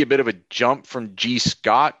need to see a bit of a jump from G.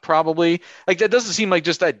 Scott, probably. Like that doesn't seem like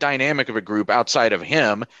just that dynamic of a group outside of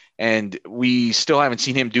him, and we still haven't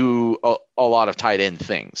seen him do a lot of tight end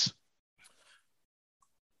things.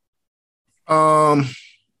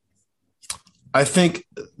 I think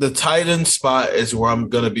the tight end spot is where I'm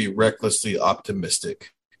going to be recklessly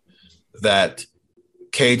optimistic that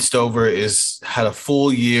Cade Stover had a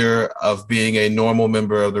full year of being a normal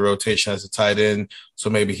member of the rotation as a tight end. So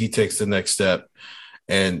maybe he takes the next step,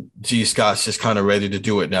 and G. Scott's just kind of ready to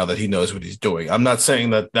do it now that he knows what he's doing. I'm not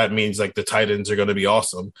saying that means like the tight ends are going to be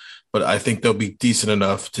awesome, but I think they'll be decent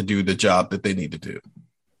enough to do the job that they need to do.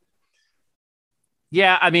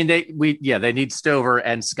 Yeah. I mean, they need Stover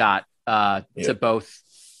and Scott to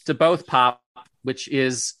both pop, which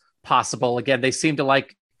is possible. Again, they seem to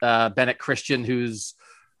like Bennett Christian, who's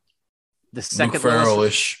the second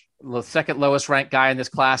lowest ranked guy in this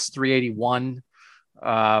class, 381.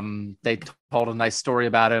 They told a nice story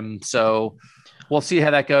about him, so we'll see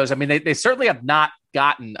how that goes. I mean, they certainly have not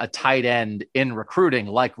gotten a tight end in recruiting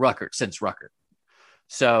like Ruckert since Ruckert.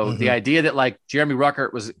 So the idea that like Jeremy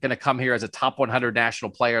Ruckert was going to come here as a top 100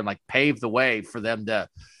 national player and like pave the way for them to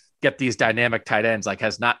get these dynamic tight ends like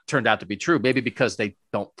has not turned out to be true. Maybe because they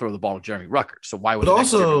don't throw the ball to Jeremy Ruckert. So why would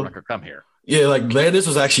Jeremy Ruckert come here? Yeah, like Landis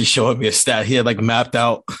was actually showing me a stat. He had like mapped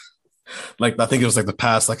out, like I think it was like the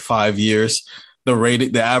past like 5 years,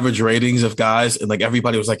 the average ratings of guys, and like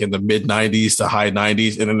everybody was like in the mid 90s to high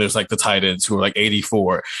 90s, and then there's like the tight ends who are like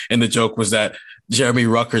 84. And the joke was that Jeremy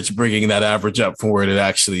Ruckert's bringing that average up from where it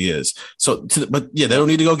actually is. So, but yeah, they don't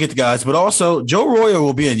need to go get the guys. But also, Joe Royer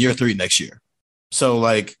will be in year 3 next year. So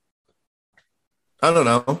like, I don't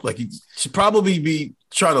know, like he should probably be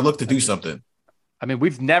trying to look to do something. I mean,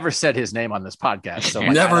 we've never said his name on this podcast. So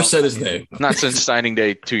like, never said his name. Not since signing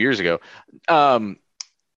day 2 years ago.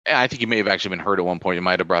 I think he may have actually been hurt at one point. You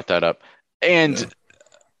might have brought that up. And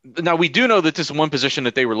now we do know that this is one position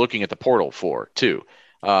that they were looking at the portal for too.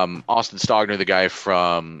 Austin Stogner, the guy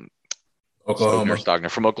from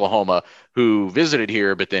Oklahoma, who visited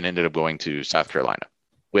here, but then ended up going to South Carolina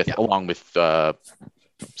along with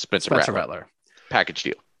Spencer Rattler. Package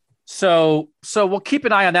deal. So we'll keep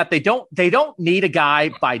an eye on that. They don't need a guy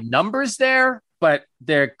by numbers there, but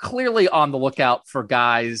they're clearly on the lookout for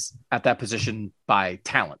guys at that position by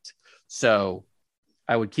talent. So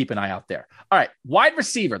I would keep an eye out there. All right, wide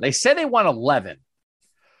receiver. They say they want 11.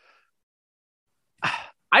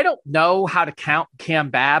 I don't know how to count Cam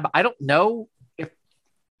Babb. I don't know if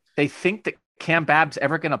they think that Cam Babb's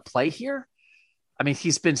ever going to play here. I mean,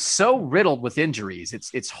 he's been so riddled with injuries.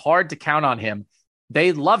 It's hard to count on him.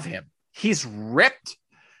 They love him. He's ripped.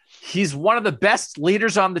 He's one of the best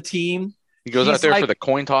leaders on the team. He goes out there for the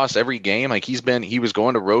coin toss every game. Like he was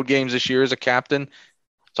going to road games this year as a captain.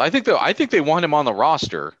 So I think they want him on the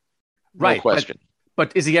roster. Right. No question.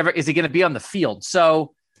 But is he going to be on the field?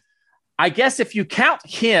 So I guess if you count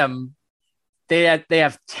him, they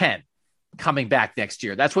have 10 coming back next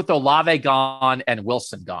year. That's with Olave gone and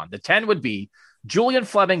Wilson gone. The 10 would be Julian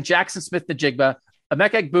Fleming, Jackson Smith-Njigba,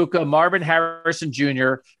 Emeka Egbuka, Marvin Harrison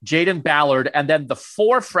Jr., Jaden Ballard, and then the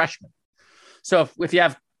 4 freshmen. So if you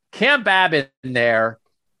have Cam Babb in there,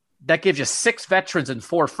 that gives you 6 veterans and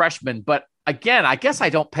 4 freshmen. But again, I guess I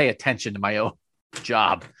don't pay attention to my own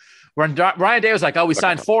job. When Ryan Day was like, we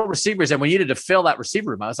signed 4 receivers and we needed to fill that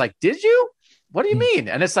receiver room. I was like, did you? What do you mean?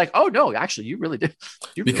 And it's like, oh, no, actually, you really did.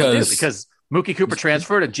 Because Mookie Cooper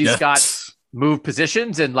transferred and G. Scott moved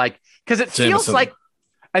positions and because it feels like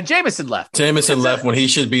 – and Jameson left. Jameson left when he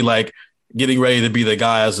should be getting ready to be the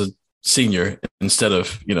guy as a senior instead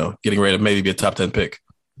of, getting ready to maybe be a top 10 pick.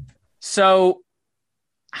 So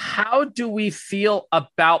how do we feel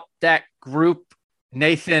about that group,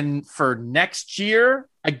 Nathan, for next year?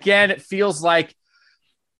 Again, it feels like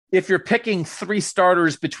if you're picking 3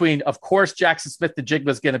 starters between, of course, Jackson Smith-Njigba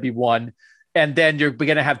is going to be one, and then you're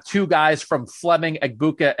going to have 2 guys from Fleming,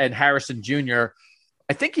 Egbuka, and Harrison Jr.,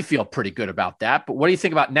 I think you feel pretty good about that. But what do you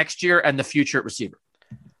think about next year and the future at receiver?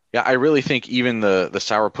 Yeah, I really think even the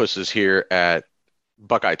sourpusses here at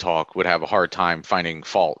Buckeye Talk would have a hard time finding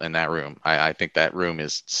fault in that room. I think that room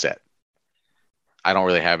is set. I don't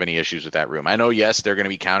really have any issues with that room. I know, yes, they're going to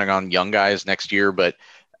be counting on young guys next year, but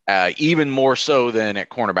even more so than at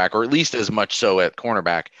cornerback, or at least as much so at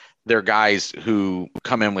cornerback, they're guys who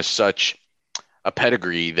come in with such a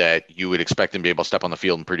pedigree that you would expect them to be able to step on the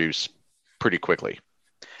field and produce pretty quickly.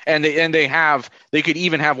 And they could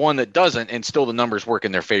even have one that doesn't, and still the numbers work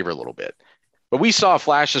in their favor a little bit. But we saw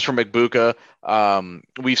flashes from Egbuka.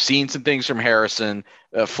 We've seen some things from Harrison.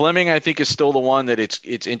 Fleming, I think, is still the one that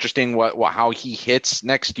it's interesting how he hits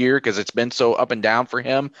next year because it's been so up and down for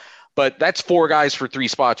him. But that's 4 guys for 3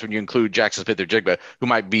 spots when you include Jackson Smith-Njigba, who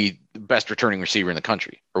might be the best returning receiver in the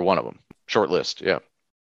country, or one of them. Short list, yeah.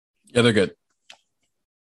 Yeah, they're good.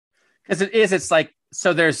 Because it's like,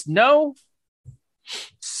 so there's no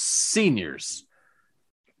seniors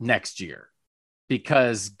next year.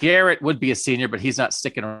 Because Garrett would be a senior, but he's not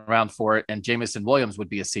sticking around for it. And Jameson Williams would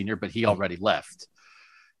be a senior, but he already left.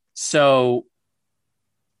 So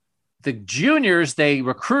the juniors, they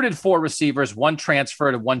recruited 4 receivers, 1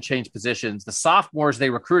 transferred and 1 changed positions. The sophomores, they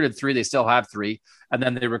recruited 3. They still have 3. And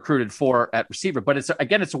then they recruited 4 at receiver. But it's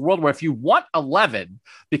a world where if you want 11,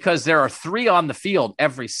 because there are 3 on the field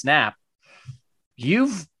every snap,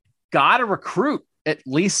 you've got to recruit at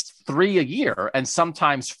least 3 a year and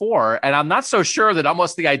sometimes 4. And I'm not so sure that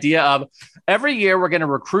almost the idea of every year we're going to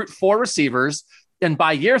recruit 4 receivers. And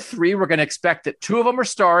by year 3, we're going to expect that 2 of them are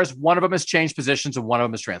stars, 1 of them has changed positions, and 1 of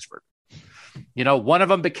them is transferred. One of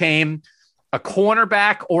them became a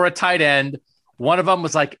cornerback or a tight end. One of them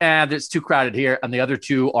was like, it's too crowded here. And the other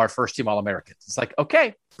 2 are first-team All-Americans. It's like,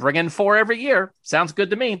 okay, bring in 4 every year. Sounds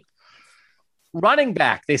good to me. Running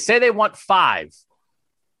back, they say they want 5.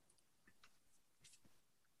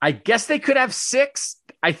 I guess they could have 6.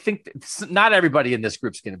 I think not everybody in this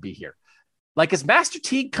group is going to be here. Is Master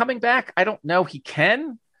Teague coming back? I don't know. He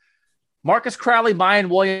can. Marcus Crowley, Mayan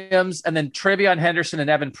Williams, and then Travion Henderson and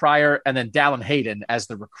Evan Pryor, and then Dallin Hayden as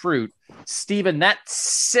the recruit. Steven, that's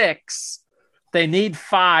 6. They need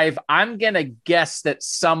 5. I'm going to guess that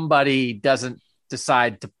somebody doesn't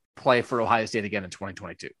decide to play for Ohio State again in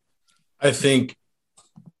 2022. I think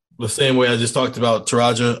the same way I just talked about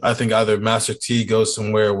Taraja, I think either Master T goes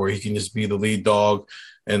somewhere where he can just be the lead dog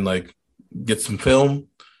and get some film,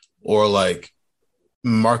 or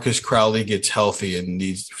Marcus Crowley gets healthy and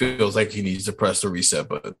feels like he needs to press the reset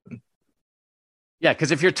button. Yeah,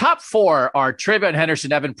 because if your top 4 are Travion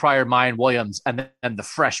Henderson, Evan Pryor, Mayan Williams, and then the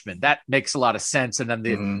freshman, that makes a lot of sense. And then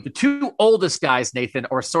the 2 oldest guys, Nathan,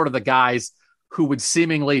 are sort of the guys who would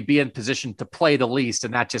seemingly be in position to play the least,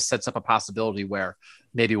 and that just sets up a possibility where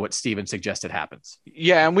maybe what Steven suggested happens.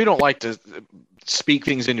 Yeah, and we don't like to speak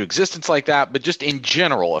things into existence like that, but just in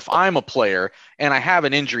general, if I'm a player and I have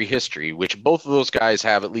an injury history, which both of those guys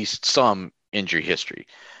have at least some injury history,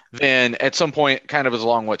 then at some point, kind of as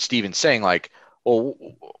along what Steven's saying, well,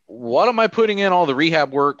 what am I putting in all the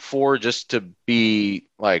rehab work for just to be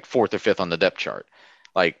like 4th or 5th on the depth chart?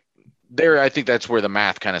 Like there, I think that's where the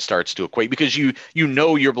math kind of starts to equate, because you're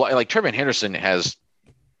like Trevin Henderson has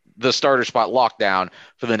the starter spot locked down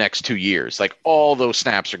for the next 2 years. Like all those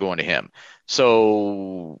snaps are going to him.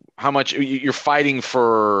 So how much you're fighting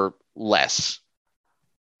for less?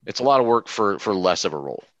 It's a lot of work for less of a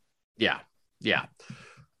role. Yeah. Yeah.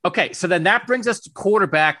 Okay. So then that brings us to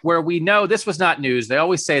quarterback, where we know this was not news. They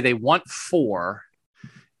always say they want 4,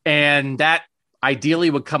 and that ideally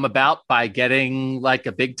would come about by getting like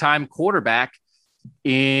a big time quarterback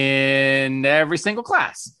in every single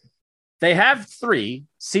class. They have 3,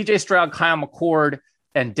 CJ Stroud, Kyle McCord,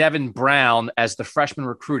 and Devin Brown as the freshman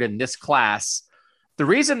recruit in this class. The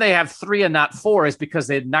reason they have 3 and not 4 is because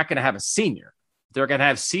they're not going to have a senior. They're going to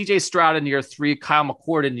have CJ Stroud in year 3, Kyle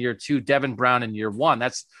McCord in year 2, Devin Brown in year 1.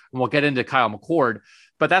 And we'll get into Kyle McCord,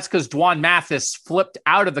 but that's because Dwan Mathis flipped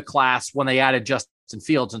out of the class when they added Justin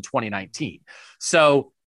Fields in 2019.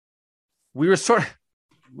 So we're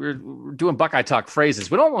doing Buckeye Talk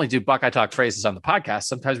phrases. We don't only do Buckeye Talk phrases on the podcast.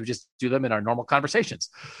 Sometimes we just do them in our normal conversations.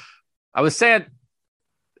 I was saying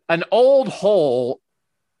an old hole.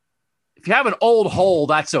 If you have an old hole,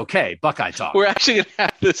 that's okay. Buckeye Talk. We're actually going to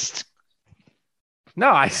have this.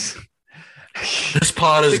 No, this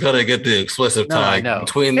pod is going to get the explicit tag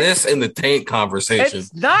between this and the taint conversation.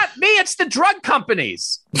 It's not me. It's the drug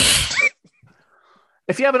companies.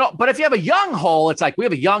 If you have a young hole, it's like we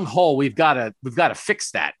have a young hole. We've got to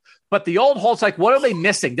fix that. But the old hole, it's like, what are they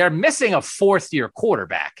missing? They're missing a 4th-year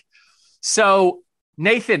quarterback. So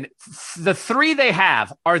Nathan, the 3 they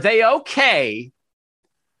have, are they okay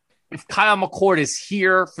if Kyle McCord is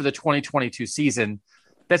here for the 2022 season?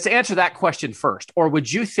 Let's answer that question first. Or would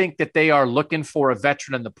you think that they are looking for a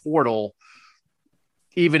veteran in the portal,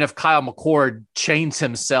 even if Kyle McCord chains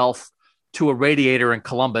himself to a radiator in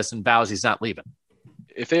Columbus and vows he's not leaving?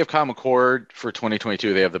 If they have Kyle McCord for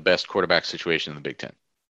 2022, they have the best quarterback situation in the Big Ten.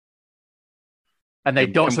 And they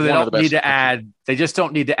don't need to add. They just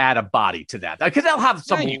don't need to add a body to that, because they'll have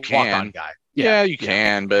some walk-on guy. Yeah, you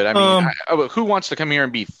can, but I mean, who wants to come here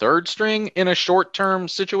and be 3rd string in a short-term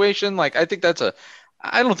situation? Like, I think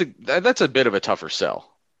I don't think that's a bit of a tougher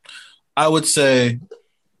sell. I would say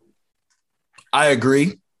I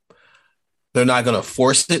agree. They're not going to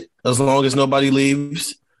force it as long as nobody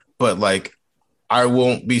leaves, but like, I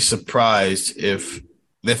won't be surprised if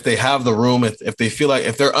they have the room, if they feel like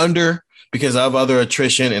if they're under because of other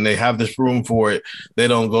attrition and they have this room for it, they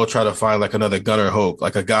don't go try to find like another Gunnar Hoke,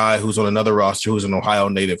 like a guy who's on another roster who's an Ohio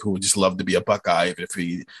native who would just love to be a Buckeye even if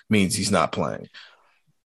he means he's not playing.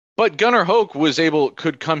 But Gunnar Hoke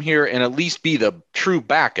could come here and at least be the true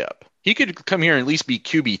backup. He could come here and at least be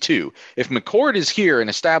QB2. If McCord is here and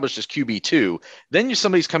established as QB2, then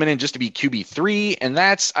somebody's coming in just to be QB3, and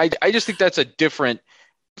I just think that's a different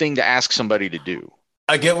thing to ask somebody to do.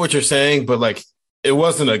 I get what you're saying, but like it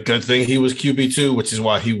wasn't a good thing he was QB2, which is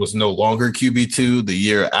why he was no longer QB2 the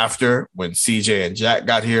year after when CJ and Jack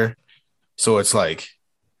got here. So it's like,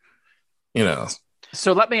 you know.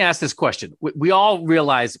 So let me ask this question. We all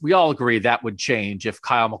agree that would change if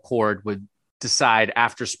Kyle McCord would decide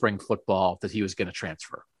after spring football that he was going to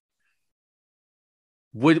transfer.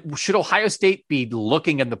 Should Ohio State be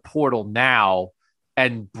looking in the portal now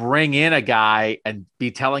and bring in a guy and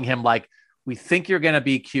be telling him, like, we think you're going to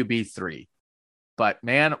be QB3, but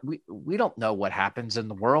man, we don't know what happens in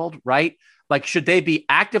the world, right? Like, should they be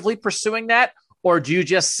actively pursuing that? Or do you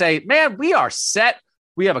just say, man, we are set.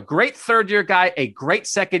 We have a great 3rd-year guy, a great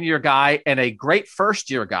 2nd-year guy, and a great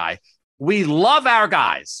 1st-year guy. We love our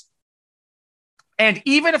guys. And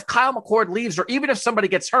even if Kyle McCord leaves or even if somebody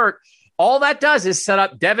gets hurt, all that does is set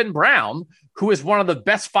up Devin Brown, who is one of the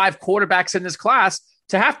best 5 quarterbacks in this class,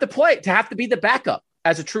 to have to be the backup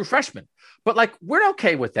as a true freshman. But like, we're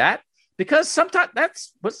okay with that because sometimes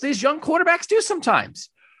that's what these young quarterbacks do sometimes.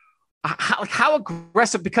 How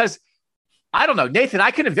aggressive, because I don't know, Nathan,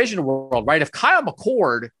 I can envision a world, right? If Kyle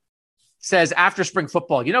McCord says after spring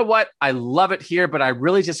football, you know what? I love it here, but I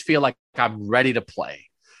really just feel like I'm ready to play.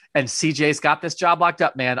 And CJ's got this job locked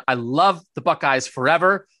up, man. I love the Buckeyes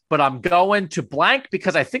forever, but I'm going to blank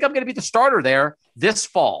because I think I'm going to be the starter there this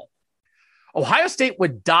fall. Ohio State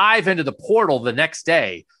would dive into the portal the next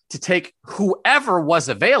day to take whoever was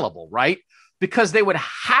available, right? Because they would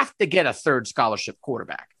have to get a 3rd scholarship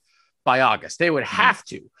quarterback by August. They would have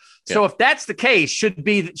to. Yeah. So if that's the case, should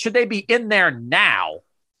they be in there now?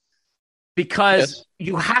 Because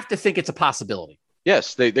you have to think it's a possibility.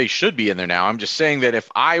 Yes, they should be in there now. I'm just saying that if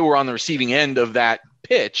I were on the receiving end of that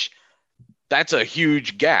pitch, that's a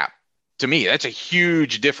huge gap to me. That's a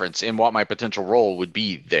huge difference in what my potential role would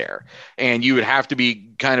be there. And you would have to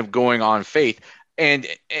be kind of going on faith. And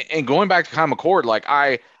going back to Kyle McCord, like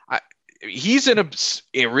he's in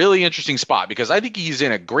a really interesting spot because I think he's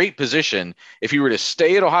in a great position if he were to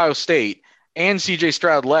stay at Ohio State and CJ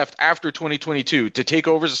Stroud left after 2022 to take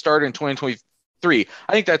over as a starter in 2023.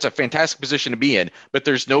 I think that's a fantastic position to be in, but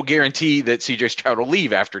there's no guarantee that CJ Stroud will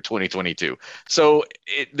leave after 2022. So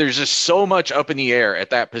there's just so much up in the air at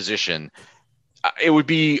that position. It would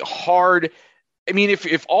be hard. I mean,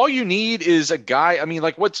 if all you need is a guy, I mean,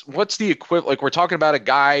 like what's the equivalent? Like we're talking about a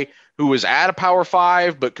guy who was at a Power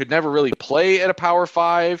 5 but could never really play at a Power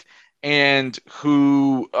 5, and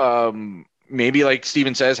who maybe, like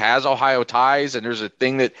Steven says, has Ohio ties, and there's a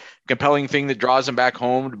compelling thing that draws him back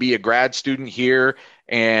home to be a grad student here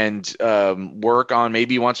and work on,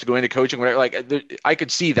 maybe he wants to go into coaching, whatever. Like I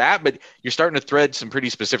could see that, but you're starting to thread some pretty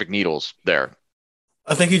specific needles there.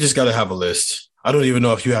 I think you just got to have a list. I don't even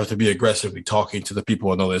know if you have to be aggressively talking to the people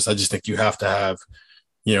on the list. I just think you have to have,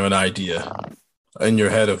 an idea in your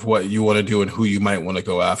head of what you want to do and who you might want to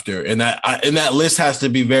go after. And that list has to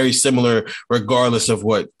be very similar regardless of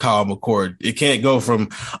what Kyle McCord. It can't go from,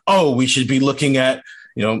 we should be looking at,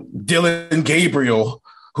 Dylan Gabriel,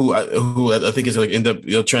 who I think is like end up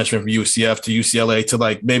transferring from UCF to UCLA, to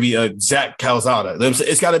like maybe Zach Calzada.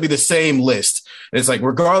 It's got to be the same list. And it's like,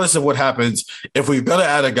 regardless of what happens, if we're going to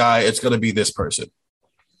add a guy, it's going to be this person.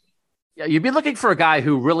 Yeah, you'd be looking for a guy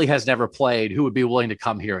who really has never played, who would be willing to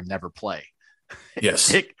come here and never play.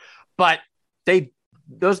 Yes. But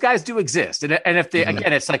those guys do exist. And if they,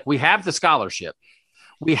 again, it's like, we have the scholarship.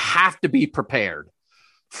 We have to be prepared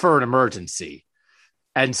for an emergency.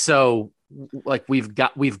 And so, like, we've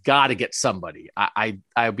got to get somebody.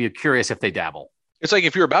 I'd be curious if they dabble. It's like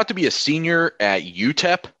if you're about to be a senior at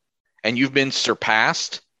UTEP and you've been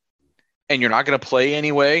surpassed and you're not going to play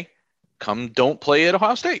anyway, don't play at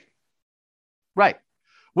Ohio State. Right.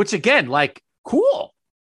 Which, again, like, cool.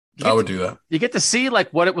 I would do that. You get to see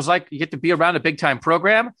like what it was like. You get to be around a big time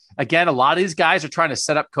program. Again, a lot of these guys are trying to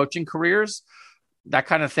set up coaching careers. That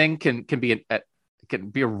kind of thing can be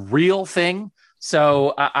a real thing.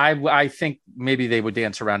 So I think maybe they would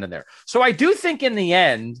dance around in there. So I do think in the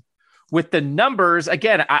end, with the numbers,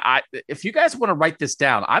 again, I if you guys want to write this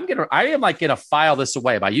down, I am gonna file this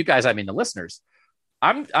away. By you guys, I mean the listeners.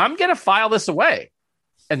 I'm gonna file this away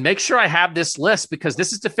and make sure I have this list, because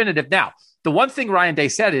this is definitive. Now, the one thing Ryan Day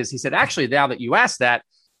said is, he said, actually, now that you asked that,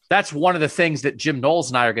 that's one of the things that Jim Knowles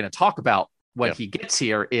and I are going to talk about when he gets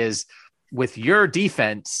here is, with your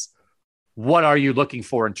defense, what are you looking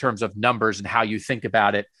for in terms of numbers and how you think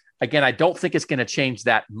about it? Again, I don't think it's going to change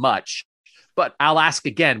that much, but I'll ask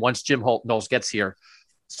again once Jim Knowles gets here.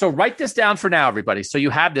 So write this down for now, everybody. So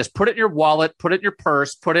you have this, put it in your wallet, put it in your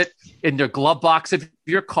purse, put it in the glove box of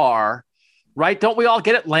your car. Right? Don't we all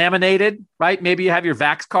get it laminated? Right? Maybe you have your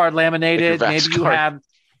Vax card laminated. Maybe you have,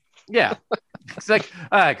 It's like,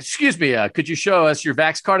 excuse me, could you show us your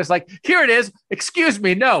Vax card? It's like, here it is. Excuse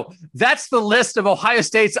me. No, that's the list of Ohio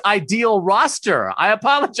State's ideal roster. I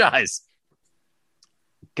apologize.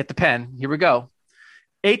 Get the pen. Here we go.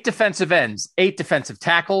 8 defensive ends, 8 defensive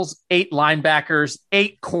tackles, 8 linebackers,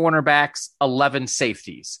 8 cornerbacks, 11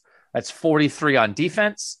 safeties. That's 43 on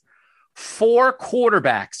defense. 4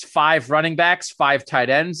 quarterbacks, 5 running backs, 5 tight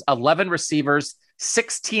ends, 11 receivers,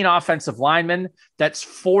 16 offensive linemen. That's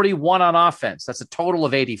 41 on offense. That's a total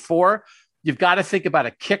of 84. You've got to think about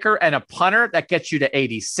a kicker and a punter. That gets you to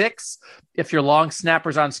 86. If your long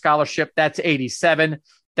snapper's on scholarship, that's 87.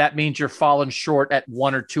 That means you're falling short at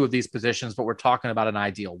 1 or 2 of these positions, but we're talking about an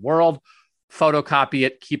ideal world. Photocopy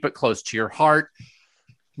it. Keep it close to your heart.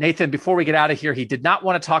 Nathan, before we get out of here, he did not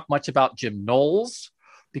want to talk much about Jim Knowles,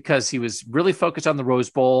 because he was really focused on the Rose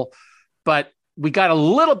Bowl. But we got a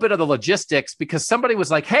little bit of the logistics, because somebody was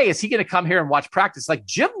like, hey, is he going to come here and watch practice? Like,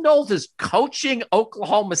 Jim Knowles is coaching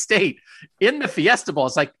Oklahoma State in the Fiesta Bowl.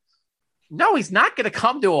 It's like, no, he's not going to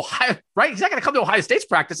come to Ohio, right? He's not going to come to Ohio State's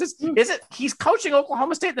practices. Is it? He's coaching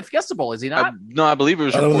Oklahoma State in the Fiesta Bowl, is he not? No, I believe it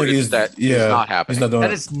was reported that it's not happening. That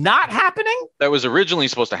it's not happening? That was originally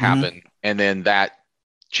supposed to happen, and then that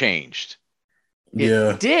changed.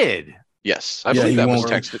 It did. Yes, I believe that was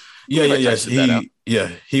texted.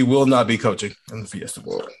 He will not be coaching in the Fiesta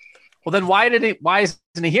Bowl. Well, then why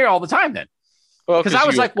isn't he here all the time then? Because I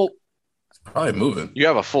was like, well, it's probably moving. You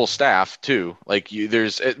have a full staff too.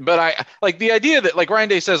 But I like the idea that, like Ryan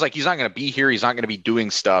Day says, like he's not going to be here. He's not going to be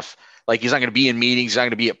doing stuff. Like he's not going to be in meetings. He's not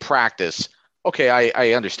going to be at practice. Okay,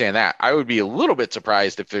 I understand that. I would be a little bit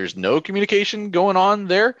surprised if there's no communication going on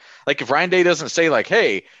there. Like if Ryan Day doesn't say like,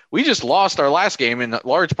 hey, we just lost our last game in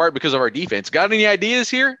large part because of our defense. Got any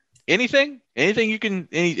ideas here? Anything you can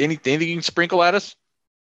anything you can sprinkle at us?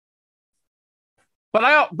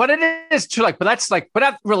 But it is true. But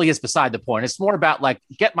that really is beside the point. It's more about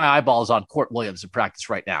get my eyeballs on Court Williams in practice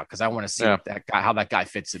right now because I want to see how that guy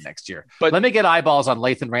fits in next year. But let me get eyeballs on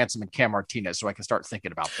Lathan Ransom and Cam Martinez so I can start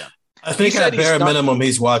thinking about them. I think at bare minimum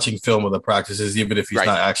he's watching film of the practices, even if he's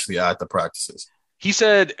not actually at the practices. He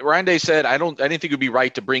said, Ryan Day said, I didn't think it would be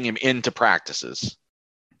right to bring him into practices.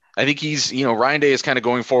 I think he's, Ryan Day is kind of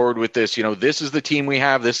going forward with this. This is the team we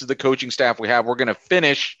have. This is the coaching staff we have. We're going to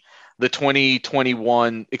finish the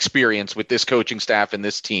 2021 experience with this coaching staff and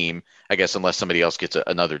this team, I guess, unless somebody else gets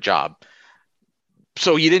another job.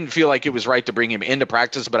 So he didn't feel like it was right to bring him into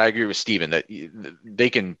practice, but I agree with Steven that they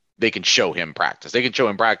can show him practice. They can show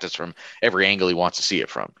him practice from every angle he wants to see it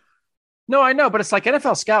from. No, I know, but it's like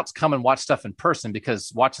NFL scouts come and watch stuff in person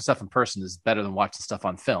because watching stuff in person is better than watching stuff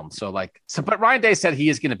on film. But Ryan Day said he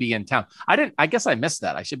is going to be in town. I guess I missed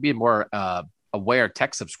that. I should be a more aware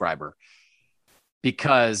tech subscriber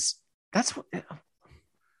because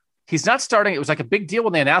he's not starting. It was like a big deal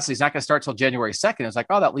when they announced he's not going to start till January 2nd. It was like,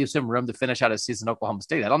 that leaves him room to finish out his season in Oklahoma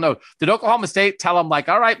State. I don't know. Did Oklahoma State tell him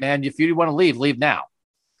all right, man, if you want to leave now?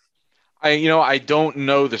 I don't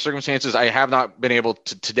know the circumstances. I have not been able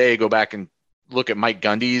to today go back and look at Mike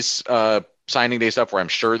Gundy's signing day stuff where I'm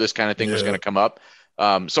sure this kind of thing was going to come up.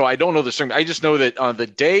 So I don't know the circumstances. I just know that on the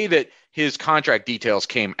day that his contract details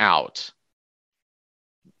came out,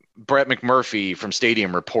 Brett McMurphy from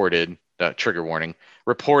Stadium reported, trigger warning,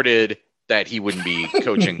 reported that he wouldn't be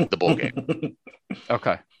coaching the bowl game.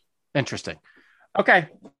 Okay. Interesting. Okay.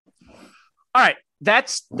 All right.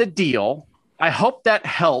 That's the deal. I hope that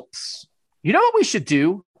helps. You know what we should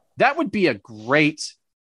do? That would be a great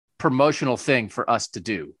promotional thing for us to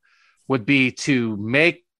do, would be to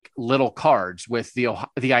make little cards with the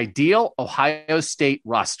ideal Ohio State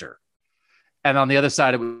roster. And on the other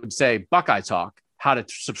side, it would say Buckeye Talk, how to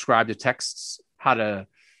subscribe to texts, how to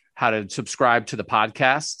subscribe to the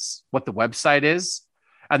podcasts, what the website is.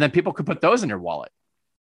 And then people could put those in their wallet.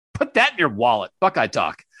 Put that in your wallet, Buckeye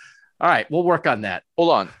Talk. All right, we'll work on that. Hold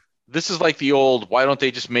on. This is like the old, why don't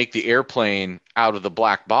they just make the airplane out of the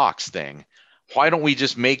black box thing? Why don't we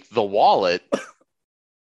just make the wallet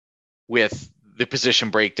with the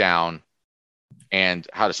position breakdown and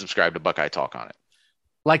how to subscribe to Buckeye Talk on it?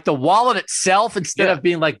 Like the wallet itself, instead of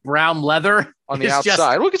being like brown leather on the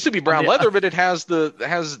outside. Well, it gets to be brown leather, but it has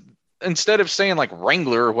instead of saying like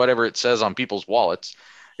Wrangler or whatever it says on people's wallets,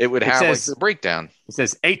 it would have like the breakdown. It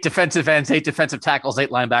says 8 defensive ends, 8 defensive tackles, 8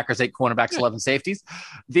 linebackers, 8 cornerbacks, 11 safeties.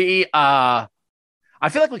 I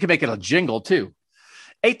feel like we could make it a jingle too.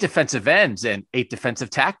 8 defensive ends and 8 defensive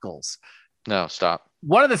tackles. No, stop.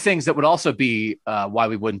 One of the things that would also be why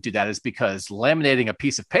we wouldn't do that is because laminating a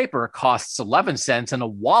piece of paper costs 11 cents and a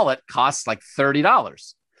wallet costs like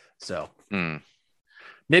 $30. So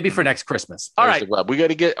maybe for next Christmas. All right. We got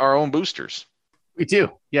to get our own boosters. We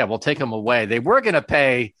do. Yeah, we'll take them away. They were going to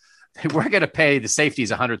pay the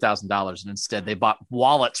safeties $100,000, and instead they bought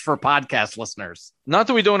wallets for podcast listeners. Not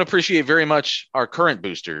that we don't appreciate very much our current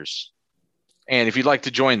boosters. And if you'd like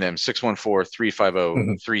to join them,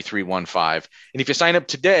 614-350-3315. And if you sign up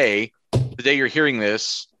today, the day you're hearing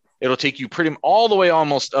this, it'll take you all the way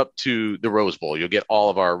almost up to the Rose Bowl. You'll get all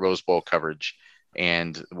of our Rose Bowl coverage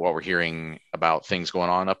and what we're hearing about things going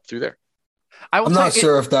on up through there. I'm not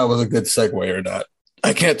sure if that was a good segue or not.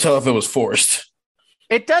 I can't tell if it was forced.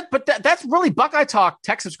 It does, but that's really Buckeye Talk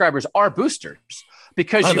tech subscribers are boosters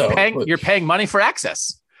because you're paying money for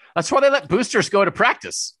access. That's why they let boosters go to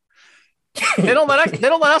practice. They don't let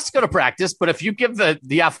us go to practice, but if you give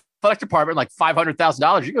the athletic department like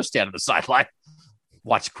 $500,000, you go stand on the sideline,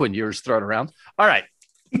 watch Quinn Ewers throw it around. All right.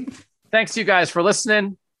 Thanks you guys for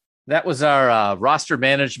listening. That was our roster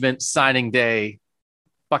management signing day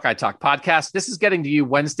Buckeye Talk podcast. This is getting to you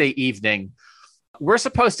Wednesday evening. We're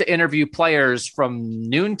supposed to interview players from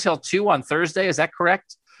noon till 2 on Thursday. Is that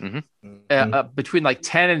correct? Mm-hmm. Between like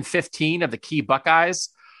 10 and 15 of the key Buckeyes.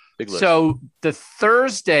 So the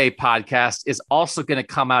Thursday podcast is also going to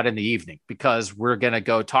come out in the evening because we're going to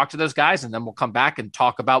go talk to those guys and then we'll come back and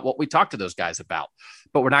talk about what we talked to those guys about.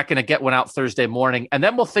 But we're not going to get one out Thursday morning. And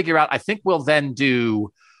then we'll figure out, I think we'll then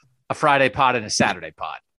do a Friday pod and a Saturday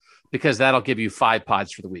pod because that'll give you 5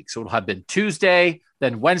 pods for the week. So it'll have been Tuesday,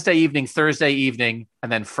 then Wednesday evening, Thursday evening,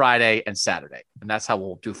 and then Friday and Saturday. And that's how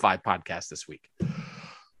we'll do 5 podcasts this week.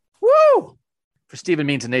 Woo! For Stephen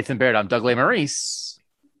Means and Nathan Baird, I'm Doug Lesmerises.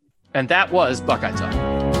 And that was Buckeye Talk.